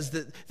says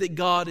that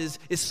God is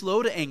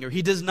slow to anger.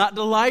 He does not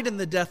delight in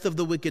the death of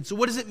the wicked. So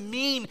what does it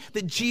mean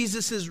that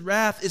Jesus'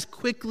 wrath is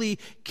quickly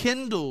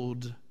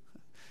kindled?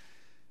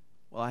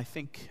 Well, I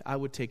think I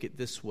would take it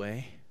this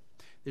way.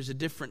 There's a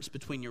difference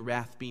between your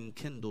wrath being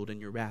kindled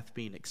and your wrath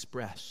being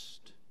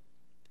expressed.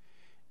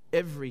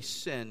 Every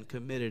sin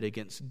committed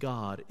against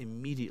God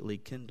immediately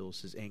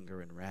kindles his anger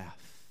and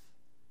wrath.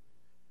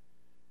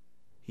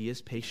 He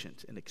is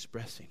patient in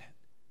expressing it.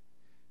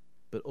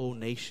 But O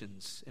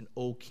nations and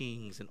O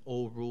kings and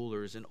O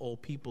rulers and O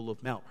people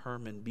of Mount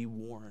Hermon, be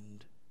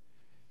warned.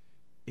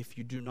 If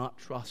you do not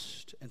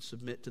trust and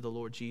submit to the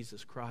Lord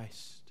Jesus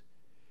Christ,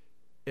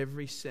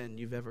 every sin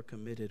you've ever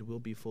committed will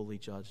be fully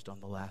judged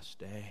on the last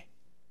day.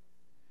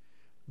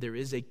 There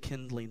is a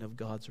kindling of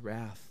God's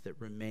wrath that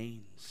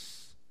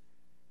remains,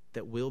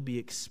 that will be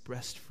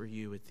expressed for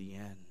you at the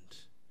end,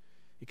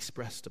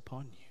 expressed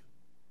upon you.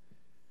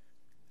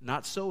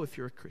 Not so if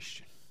you're a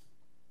Christian.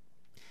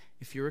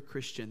 If you're a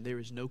Christian, there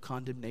is no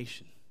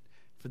condemnation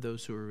for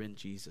those who are in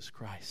Jesus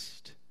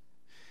Christ.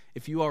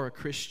 If you are a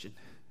Christian,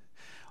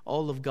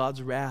 all of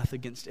God's wrath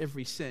against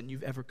every sin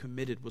you've ever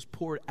committed was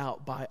poured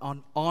out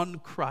on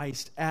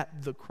Christ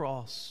at the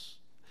cross.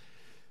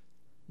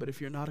 But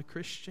if you're not a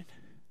Christian,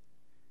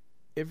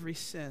 every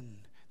sin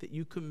that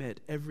you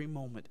commit every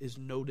moment is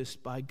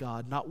noticed by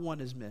God. Not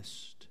one is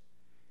missed.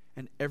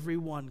 And every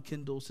one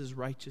kindles his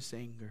righteous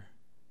anger.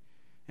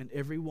 And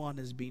every one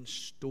is being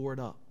stored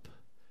up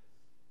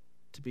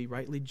to be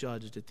rightly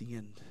judged at the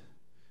end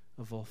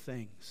of all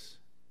things.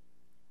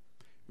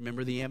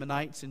 Remember the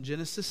Ammonites in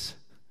Genesis?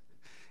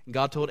 And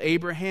God told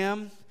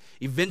Abraham,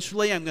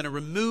 eventually I'm going to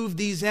remove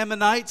these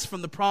Ammonites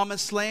from the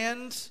promised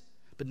land,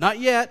 but not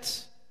yet.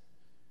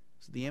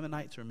 So the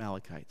Ammonites or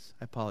Amalekites.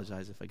 I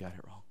apologize if I got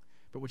it wrong.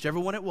 But whichever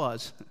one it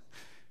was,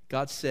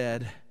 God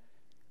said,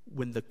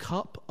 when the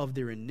cup of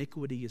their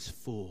iniquity is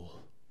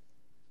full,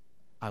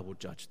 I will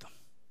judge them.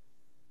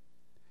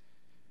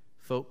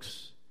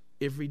 Folks,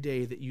 every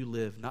day that you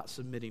live not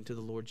submitting to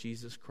the Lord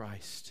Jesus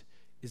Christ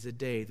is a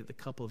day that the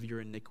cup of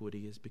your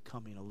iniquity is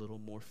becoming a little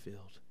more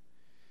filled.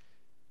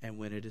 And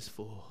when it is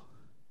full,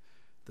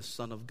 the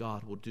Son of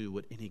God will do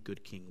what any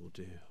good king will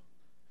do.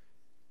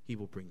 He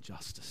will bring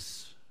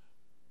justice.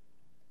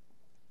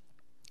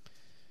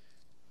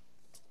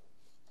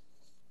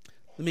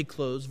 Let me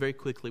close very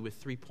quickly with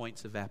 3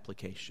 points of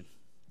application.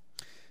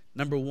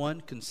 Number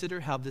one,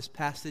 consider how this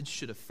passage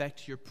should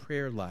affect your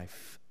prayer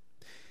life.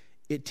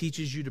 It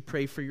teaches you to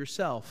pray for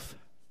yourself,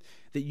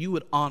 that you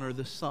would honor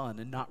the Son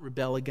and not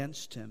rebel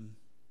against him.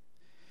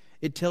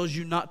 It tells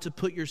you not to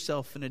put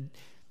yourself in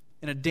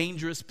a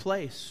dangerous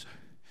place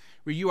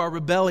where you are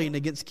rebelling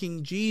against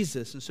King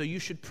Jesus. And so you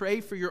should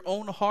pray for your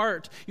own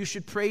heart. You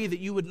should pray that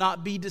you would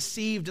not be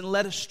deceived and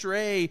led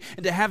astray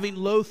into having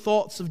low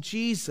thoughts of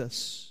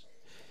Jesus.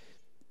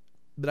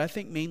 But I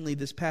think mainly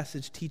this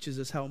passage teaches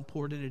us how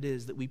important it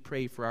is that we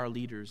pray for our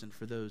leaders and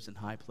for those in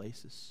high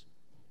places.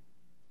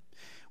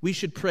 We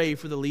should pray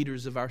for the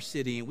leaders of our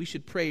city, and we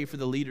should pray for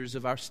the leaders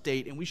of our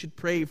state, and we should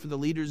pray for the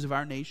leaders of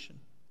our nation.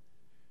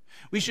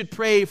 We should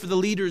pray for the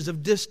leaders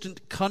of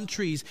distant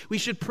countries. We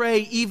should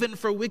pray even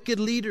for wicked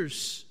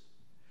leaders.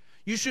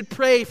 You should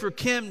pray for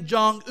Kim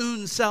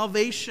Jong-un's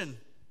salvation.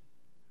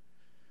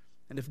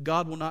 And if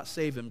God will not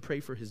save him,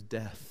 pray for his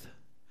death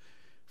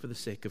for the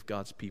sake of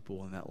God's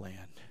people in that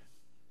land.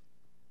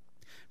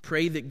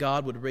 Pray that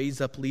God would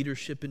raise up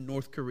leadership in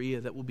North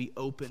Korea that will be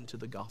open to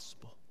the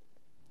gospel.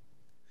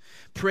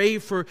 Pray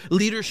for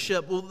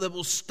leadership that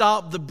will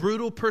stop the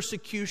brutal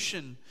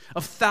persecution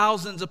of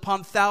thousands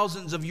upon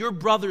thousands of your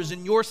brothers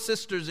and your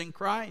sisters in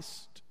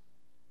Christ.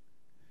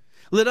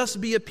 Let us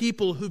be a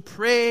people who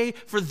pray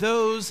for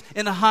those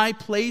in high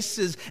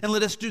places, and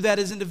let us do that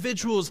as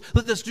individuals.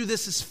 Let us do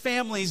this as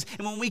families.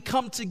 And when we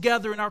come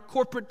together in our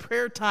corporate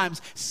prayer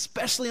times,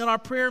 especially on our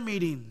prayer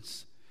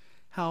meetings,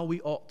 how we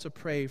ought to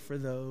pray for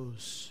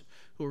those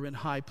who are in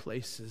high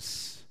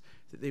places,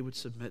 that they would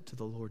submit to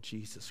the Lord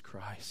Jesus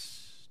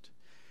Christ.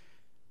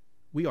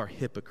 We are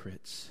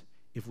hypocrites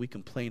if we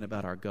complain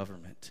about our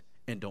government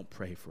and don't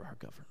pray for our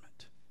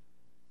government.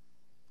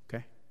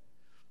 Okay?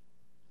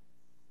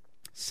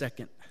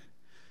 Second,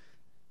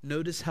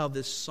 notice how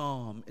this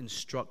psalm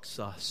instructs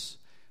us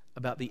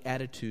about the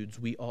attitudes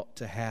we ought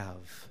to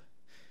have.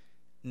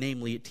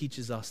 Namely, it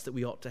teaches us that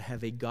we ought to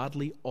have a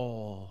godly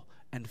awe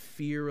and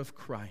fear of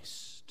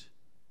Christ.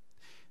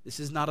 This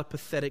is not a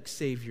pathetic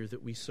Savior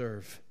that we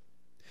serve.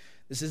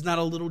 This is not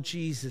a little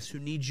Jesus who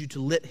needs you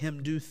to let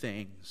him do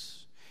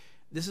things.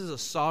 This is a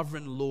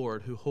sovereign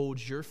Lord who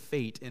holds your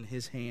fate in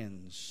his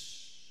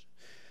hands.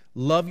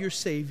 Love your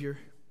Savior.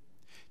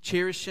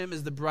 Cherish him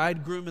as the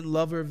bridegroom and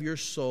lover of your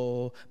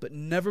soul, but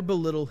never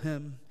belittle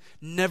him.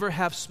 Never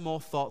have small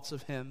thoughts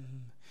of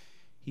him.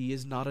 He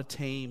is not a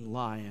tame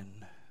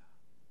lion.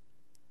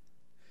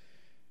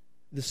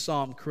 This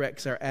psalm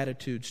corrects our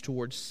attitudes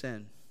towards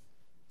sin.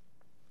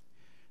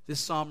 This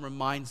psalm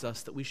reminds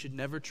us that we should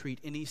never treat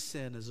any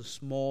sin as a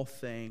small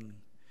thing,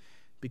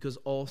 because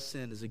all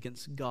sin is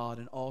against God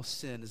and all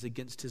sin is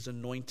against his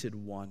anointed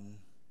one.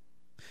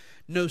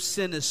 No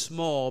sin is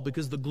small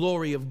because the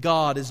glory of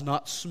God is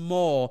not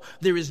small.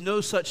 There is no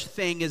such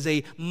thing as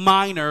a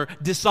minor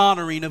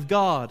dishonoring of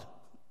God.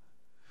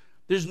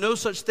 There's no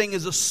such thing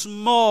as a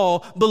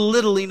small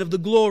belittling of the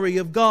glory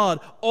of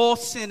God. All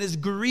sin is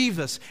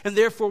grievous, and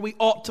therefore we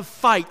ought to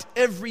fight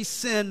every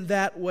sin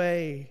that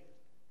way.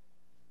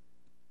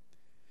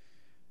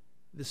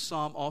 This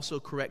psalm also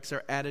corrects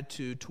our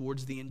attitude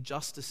towards the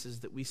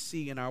injustices that we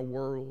see in our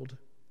world.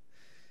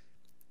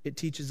 It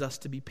teaches us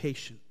to be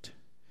patient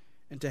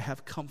and to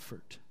have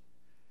comfort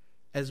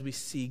as we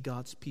see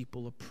God's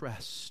people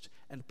oppressed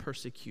and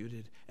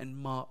persecuted and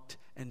mocked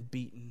and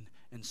beaten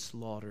and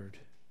slaughtered.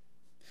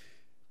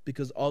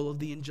 Because all of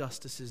the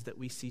injustices that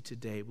we see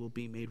today will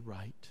be made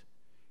right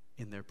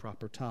in their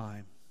proper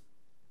time.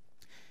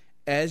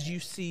 As you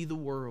see the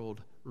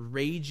world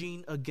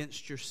raging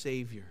against your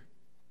Savior,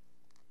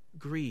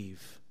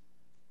 grieve,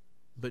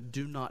 but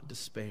do not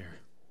despair.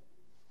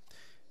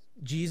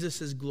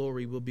 Jesus'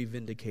 glory will be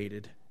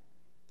vindicated.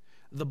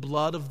 The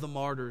blood of the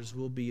martyrs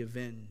will be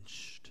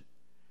avenged.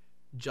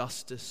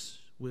 Justice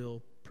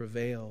will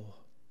prevail.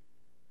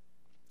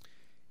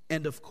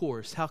 And of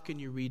course, how can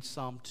you read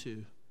Psalm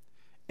 2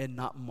 and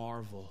not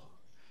marvel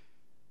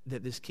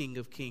that this King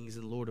of Kings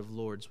and Lord of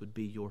Lords would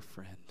be your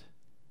friend?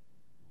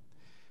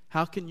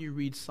 How can you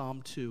read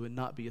Psalm 2 and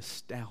not be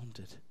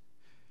astounded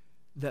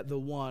that the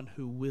one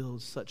who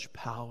wields such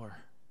power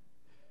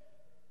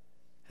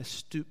has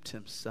stooped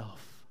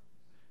himself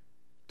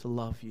to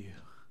love you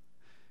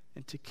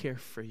and to care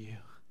for you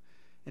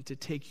and to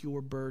take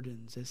your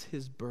burdens as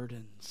his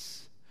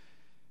burdens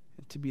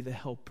and to be the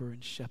helper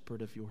and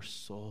shepherd of your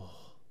soul?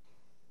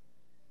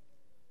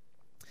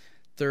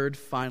 Third,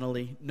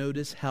 finally,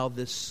 notice how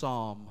this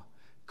psalm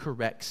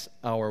corrects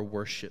our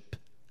worship.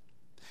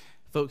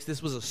 Folks,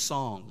 this was a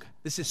song.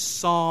 This is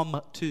Psalm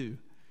 2.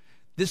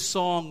 This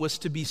song was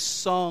to be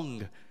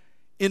sung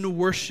in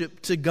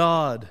worship to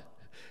God.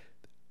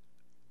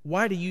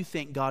 Why do you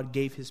think God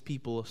gave his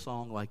people a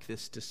song like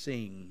this to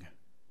sing?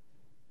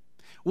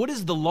 What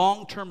is the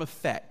long-term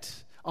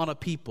effect on a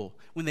people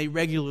when they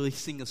regularly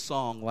sing a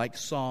song like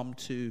Psalm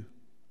 2?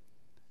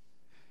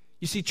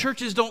 You see,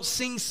 churches don't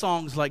sing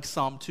songs like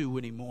Psalm 2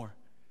 anymore.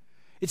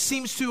 It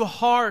seems too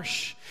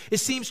harsh. It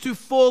seems too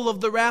full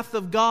of the wrath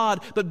of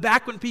God. But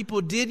back when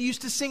people did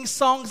used to sing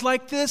songs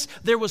like this,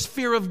 there was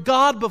fear of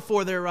God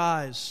before their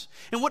eyes.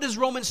 And what does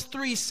Romans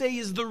 3 say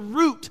is the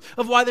root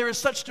of why there is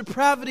such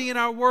depravity in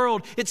our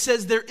world? It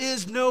says there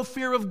is no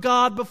fear of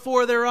God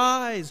before their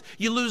eyes.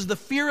 You lose the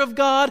fear of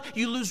God,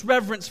 you lose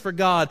reverence for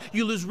God.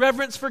 You lose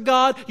reverence for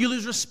God, you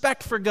lose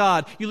respect for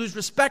God. You lose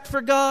respect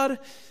for God,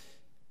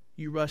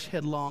 you rush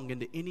headlong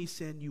into any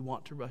sin you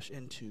want to rush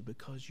into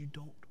because you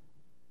don't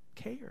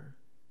care.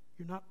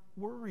 You're not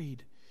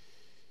worried.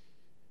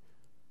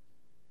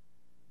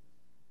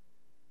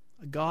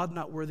 A God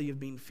not worthy of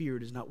being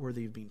feared is not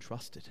worthy of being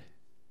trusted,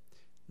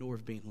 nor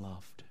of being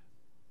loved.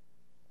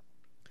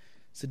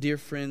 So, dear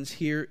friends,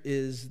 here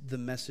is the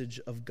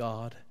message of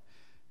God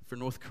for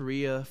North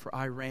Korea, for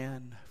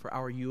Iran, for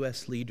our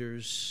U.S.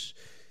 leaders,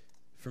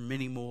 for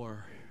many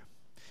more,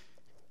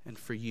 and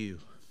for you.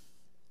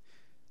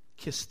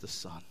 Kiss the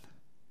Son.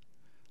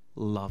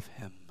 Love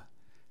him.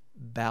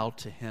 Bow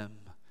to him.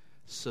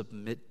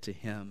 Submit to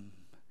him,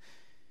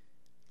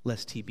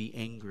 lest he be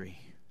angry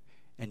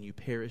and you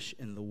perish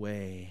in the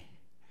way.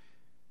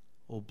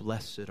 Oh,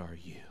 blessed are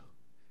you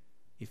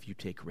if you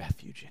take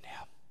refuge in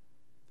him.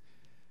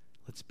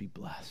 Let's be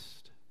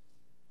blessed.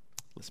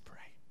 Let's pray.